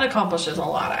routine. So that accomplishes a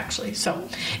lot, actually. So,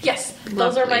 yes,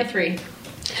 those are my 3.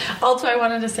 Also, I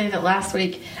wanted to say that last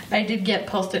week I did get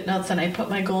Post-it notes and I put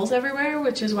my goals everywhere,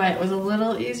 which is why it was a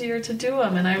little easier to do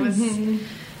them. And I was,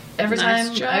 every Nice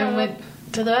time job. I went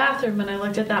to the bathroom and I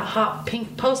looked at that hot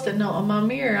pink Post-it note on my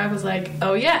mirror, I was like,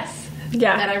 oh yes.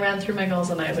 Yeah. And I ran through my goals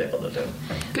and I was able to do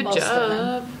Good most of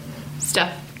them. job.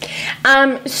 Steph.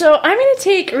 So I'm going to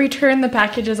take return the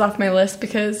packages off my list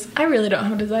because I really don't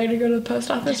have a desire to go to the post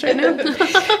office right now.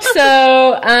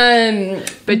 So,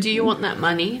 But do you want that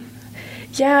money?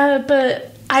 yeah,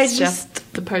 but I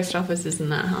Steph, the post office isn't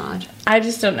that hard.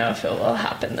 just don't know if it will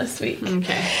happen this week.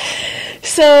 Okay.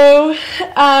 So,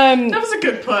 That was a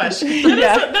good push.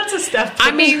 That's a step.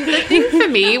 I mean, the thing for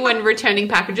me when returning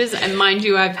packages, and mind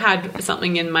you, I've had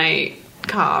something in my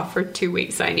car for 2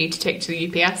 weeks I need to take to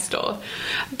the UPS store.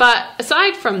 But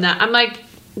aside from that, I'm like,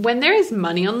 when there is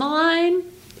money on the line,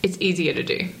 it's easier to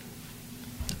do.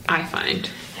 I find.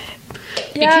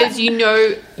 yeah. Because you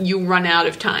know you'll run out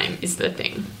of time is the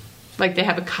thing. Like they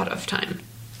have a cutoff time.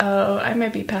 Oh, I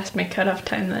might be past my cutoff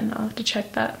time then. I'll have to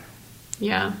check that.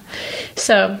 Yeah.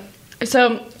 So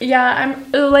yeah,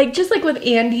 I'm like just like with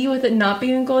Andy, with it not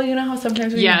being a goal. You know how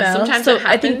sometimes we rebel. Sometimes so it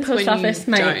happens I think post when office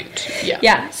you might. don't. Yeah.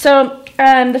 Yeah. So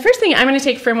the first thing I'm going to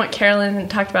take from what Carolyn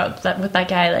talked about with that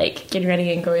guy, like getting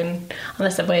ready and going on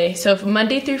the subway. So from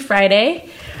Monday through Friday,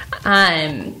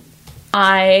 I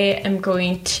am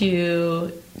going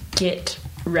to get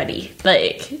ready.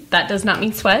 Like that does not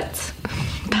mean sweats.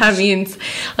 That means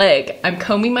like I'm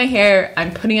combing my hair,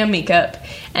 I'm putting on makeup,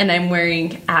 and I'm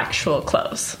wearing actual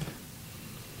clothes.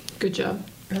 Good job.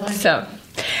 So,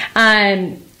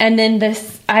 and then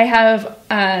this, I have,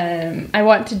 I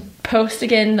want to post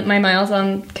again my miles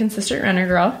on Consistent Runner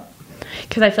Girl,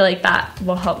 because I feel like that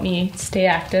will help me stay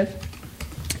active.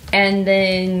 And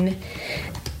then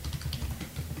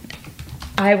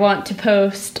I want to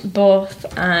post both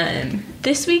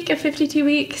this week of 52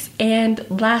 weeks and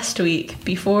last week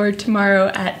before tomorrow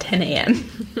at 10 a.m.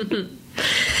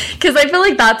 Because I feel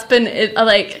like that's been,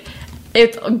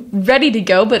 it's ready to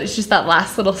go, but it's just that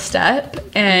last little step,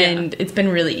 and it's been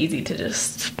really easy to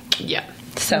just... Yeah.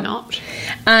 So not.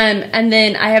 And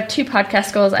then I have 2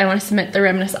 podcast goals. I want to submit the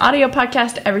Reminisce audio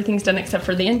podcast. Everything's done except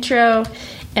for the intro,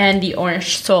 and the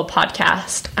Orange Soul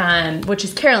podcast, which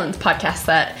is Carolyn's podcast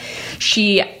that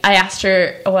I asked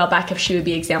her a while back if she would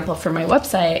be example for my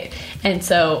website. And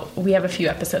so we have a few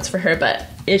episodes for her, but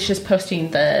it's just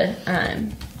posting the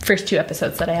first 2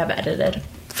 episodes that I have edited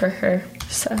for her.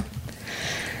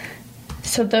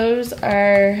 So those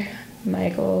are my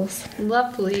goals.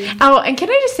 Lovely. Oh, and can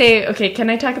I just say, okay, can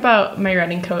I talk about my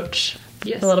running coach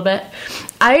Yes. a little bit?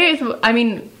 I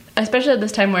mean, especially at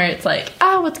this time where it's like,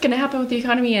 oh, what's going to happen with the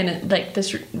economy? And like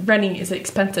this running is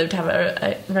expensive to have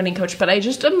a running coach. But I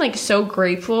just am like so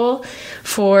grateful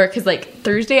for, because like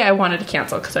Thursday I wanted to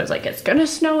cancel because I was like, it's going to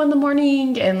snow in the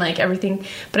morning and like everything.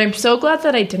 But I'm so glad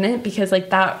that I didn't, because like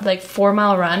that like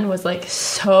 4-mile run was like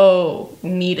so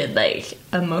needed, like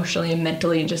emotionally and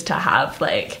mentally, and just to have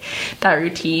like that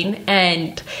routine.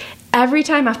 And every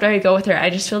time after I go with her, I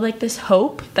just feel like this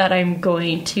hope that I'm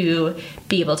going to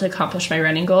be able to accomplish my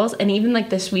running goals. And even like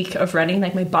this week of running,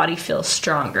 like my body feels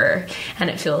stronger, and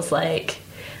it feels like,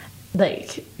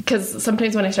 because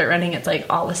sometimes when I start running, it's like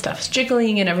all the stuff's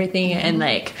jiggling and everything, and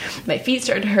like my feet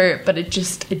start to hurt, but it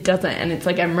doesn't. And it's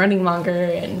like I'm running longer,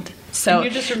 and so and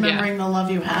you're just remembering the love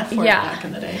you had for it back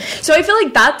in the day. So I feel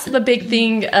like that's the big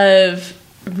thing of,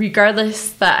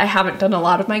 regardless that I haven't done a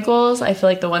lot of my goals, I feel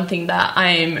like the one thing that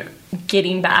I'm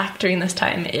getting back during this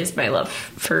time is my love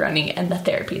for running and the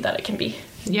therapy that it can be.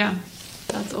 Yeah,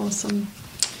 that's awesome.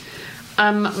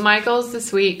 My goals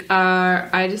this week are,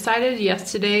 I decided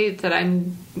yesterday that I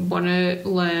want to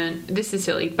learn, this is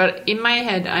silly, but in my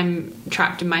head I'm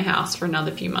trapped in my house for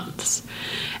another few months.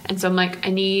 And so I'm like, I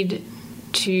need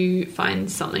to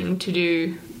find something to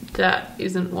do that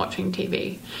isn't watching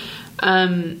TV.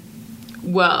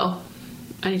 Well,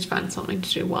 I need to find something to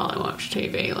do while I watch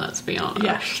TV, let's be honest.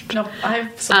 Yeah, no, I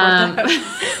support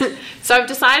that. So I've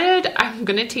decided I'm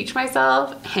going to teach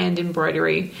myself hand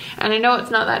embroidery. And I know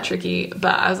it's not that tricky,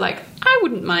 but I was like, I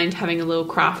wouldn't mind having a little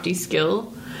crafty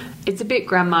skill. It's a bit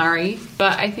grammar-y,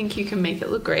 but I think you can make it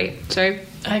look great. So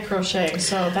I crochet,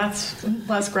 so that's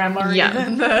less grammar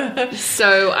than the...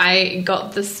 So I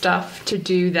got the stuff to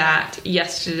do that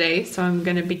yesterday, so I'm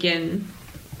going to begin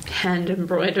hand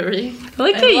embroidery.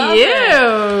 Look at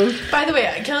you! By the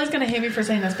way, Kelly's gonna hate me for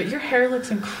saying this, but your hair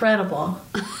looks incredible.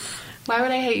 Why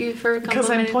would I hate you for a compliment? Because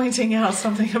I'm pointing out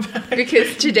something about it.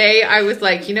 Because today I was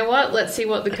like, you know what? Let's see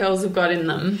what the curls have got in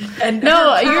them. And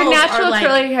no, her your curls natural are like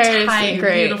curly hair tight, is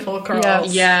great. Beautiful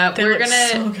curls. Yeah, They we're look gonna.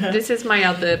 so good. This is my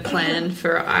other plan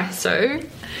for ISO.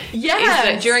 Yes.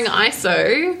 Is that during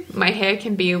ISO, my hair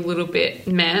can be a little bit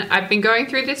meh. I've been going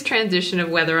through this transition of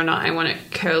whether or not I want it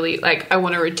curly, like I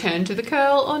want to return to the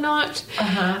curl or not.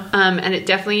 And it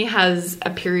definitely has a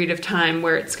period of time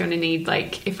where it's going to need,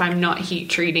 like, if I'm not heat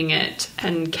treating it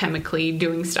and chemically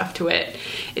doing stuff to it,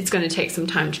 it's going to take some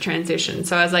time to transition.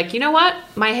 So I was like, you know what?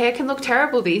 My hair can look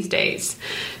terrible these days.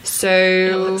 So,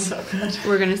 It looks so good.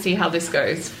 we're going to see how this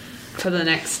goes for the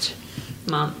next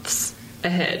months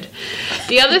ahead.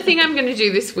 The other thing I'm going to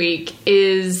do this week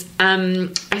is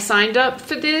I signed up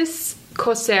for this.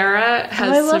 Coursera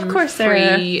has some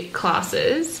free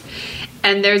classes,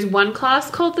 and there's one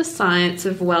class called The Science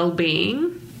of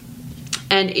Wellbeing,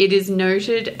 and it is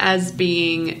noted as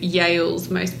being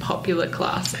Yale's most popular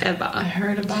class ever. I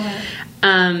heard about it.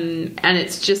 And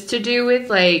it's just to do with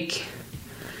like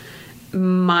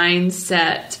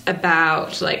mindset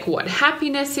about like what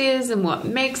happiness is and what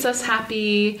makes us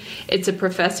happy. It's a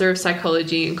professor of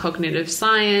psychology and cognitive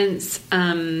science,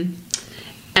 and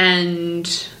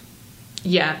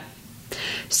yeah,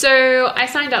 so I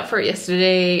signed up for it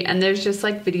yesterday, and there's just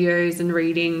like videos and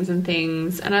readings and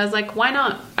things, and I was like, why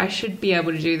not? I should be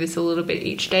able to do this a little bit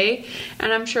each day,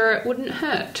 and I'm sure it wouldn't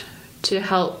hurt to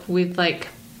help with like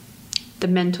the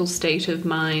mental state of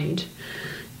mind,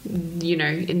 you know,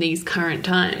 in these current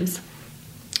times.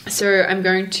 So I'm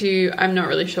not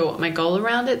really sure what my goal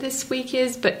around it this week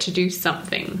is, but to do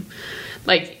something.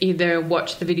 Like either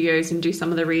watch the videos and do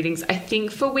some of the readings. I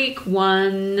think for week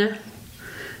 1,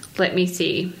 let me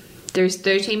see. There's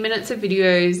 13 minutes of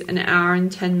videos, an hour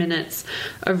and 10 minutes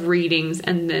of readings,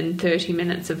 and then 30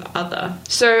 minutes of other.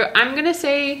 So I'm going to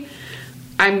say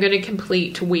I'm going to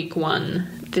complete week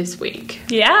 1 this week.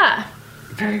 Yeah.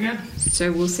 Very good.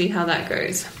 So we'll see how that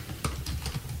goes.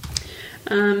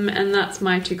 And that's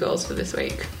my 2 goals for this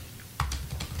week.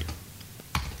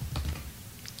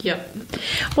 Yep.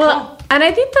 Well, and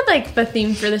I think that like the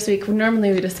theme for this week,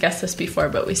 normally we discussed this before,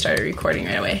 but we started recording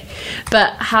right away.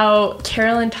 But how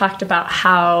Carolyn talked about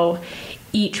how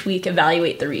each week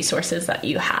evaluate the resources that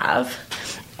you have.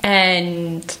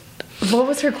 And what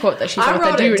was her quote that she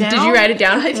said? Did you write it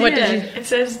down? I did. What did you... It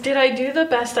says, did I do the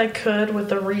best I could with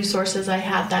the resources I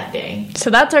had that day? So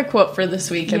that's our quote for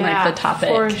this week and like the topic.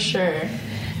 For sure.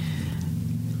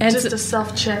 And just a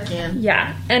self-check-in.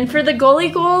 Yeah. And for the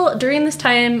goalie goal, during this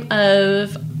time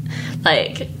of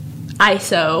like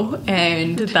ISO,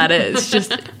 and that is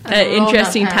just an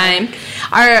interesting time,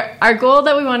 our goal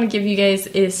that we want to give you guys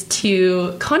is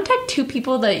to contact 2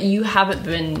 people that you haven't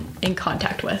been in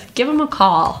contact with. Give them a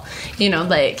call. You know,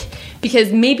 like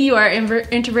because maybe you are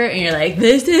introvert and you're like,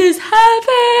 this is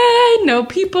heaven, no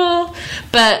people.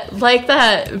 But like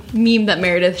that meme that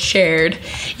Meredith shared,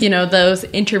 you know, those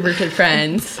introverted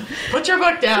friends. Put your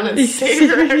book down and save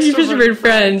your extrovert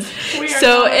friends.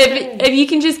 So if you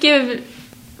can just give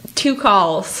 2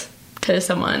 calls to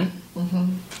someone.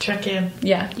 Check in.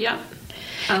 Yeah. Yeah.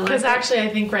 Because actually, I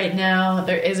think right now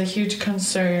there is a huge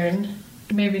concern,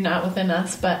 maybe not within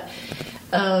us, but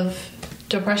of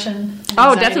depression.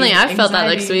 Oh, definitely. I felt that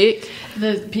next week.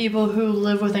 The people who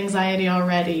live with anxiety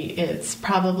already, it's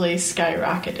probably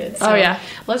skyrocketed. So oh, yeah.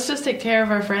 Let's just take care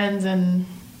of our friends and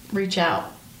reach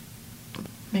out.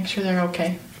 Make sure they're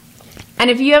okay. And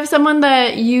if you have someone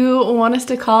that you want us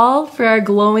to call for our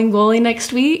glowing goalie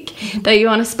next week that you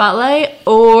want to spotlight,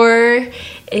 or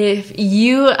if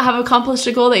you have accomplished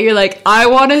a goal that you're like, I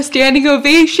want a standing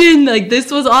ovation, like this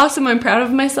was awesome, I'm proud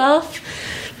of myself,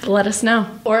 let us know.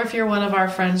 Or if you're one of our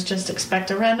friends, just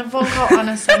expect a random phone call on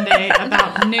a Sunday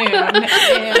about noon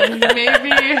and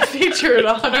maybe featured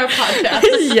on our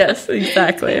podcast. Yes,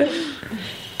 exactly.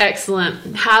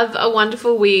 Excellent. Have a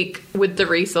wonderful week with the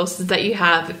resources that you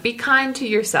have. Be kind to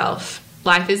yourself.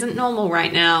 Life isn't normal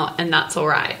right now, and that's all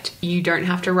right. You don't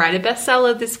have to write a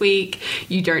bestseller this week.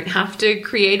 You don't have to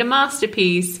create a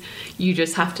masterpiece. You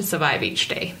just have to survive each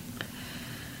day.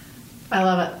 I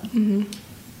love it.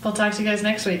 We'll talk to you guys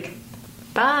next week.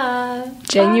 Bye.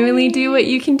 Genuinely do what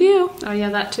you can do. Oh,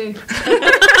 yeah, that too.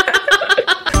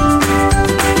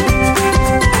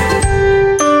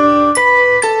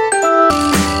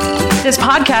 This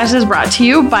podcast is brought to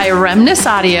you by Remnus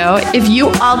Audio. If you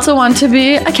also want to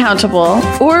be accountable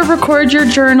or record your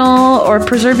journal or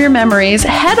preserve your memories,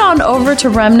 head on over to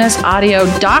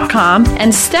remnusaudio.com,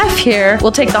 and Steph here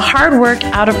will take the hard work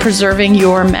out of preserving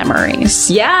your memories.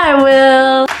 Yeah, I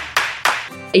will.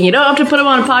 And you don't have to put them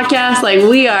on a podcast like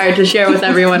we are to share with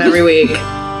everyone every week.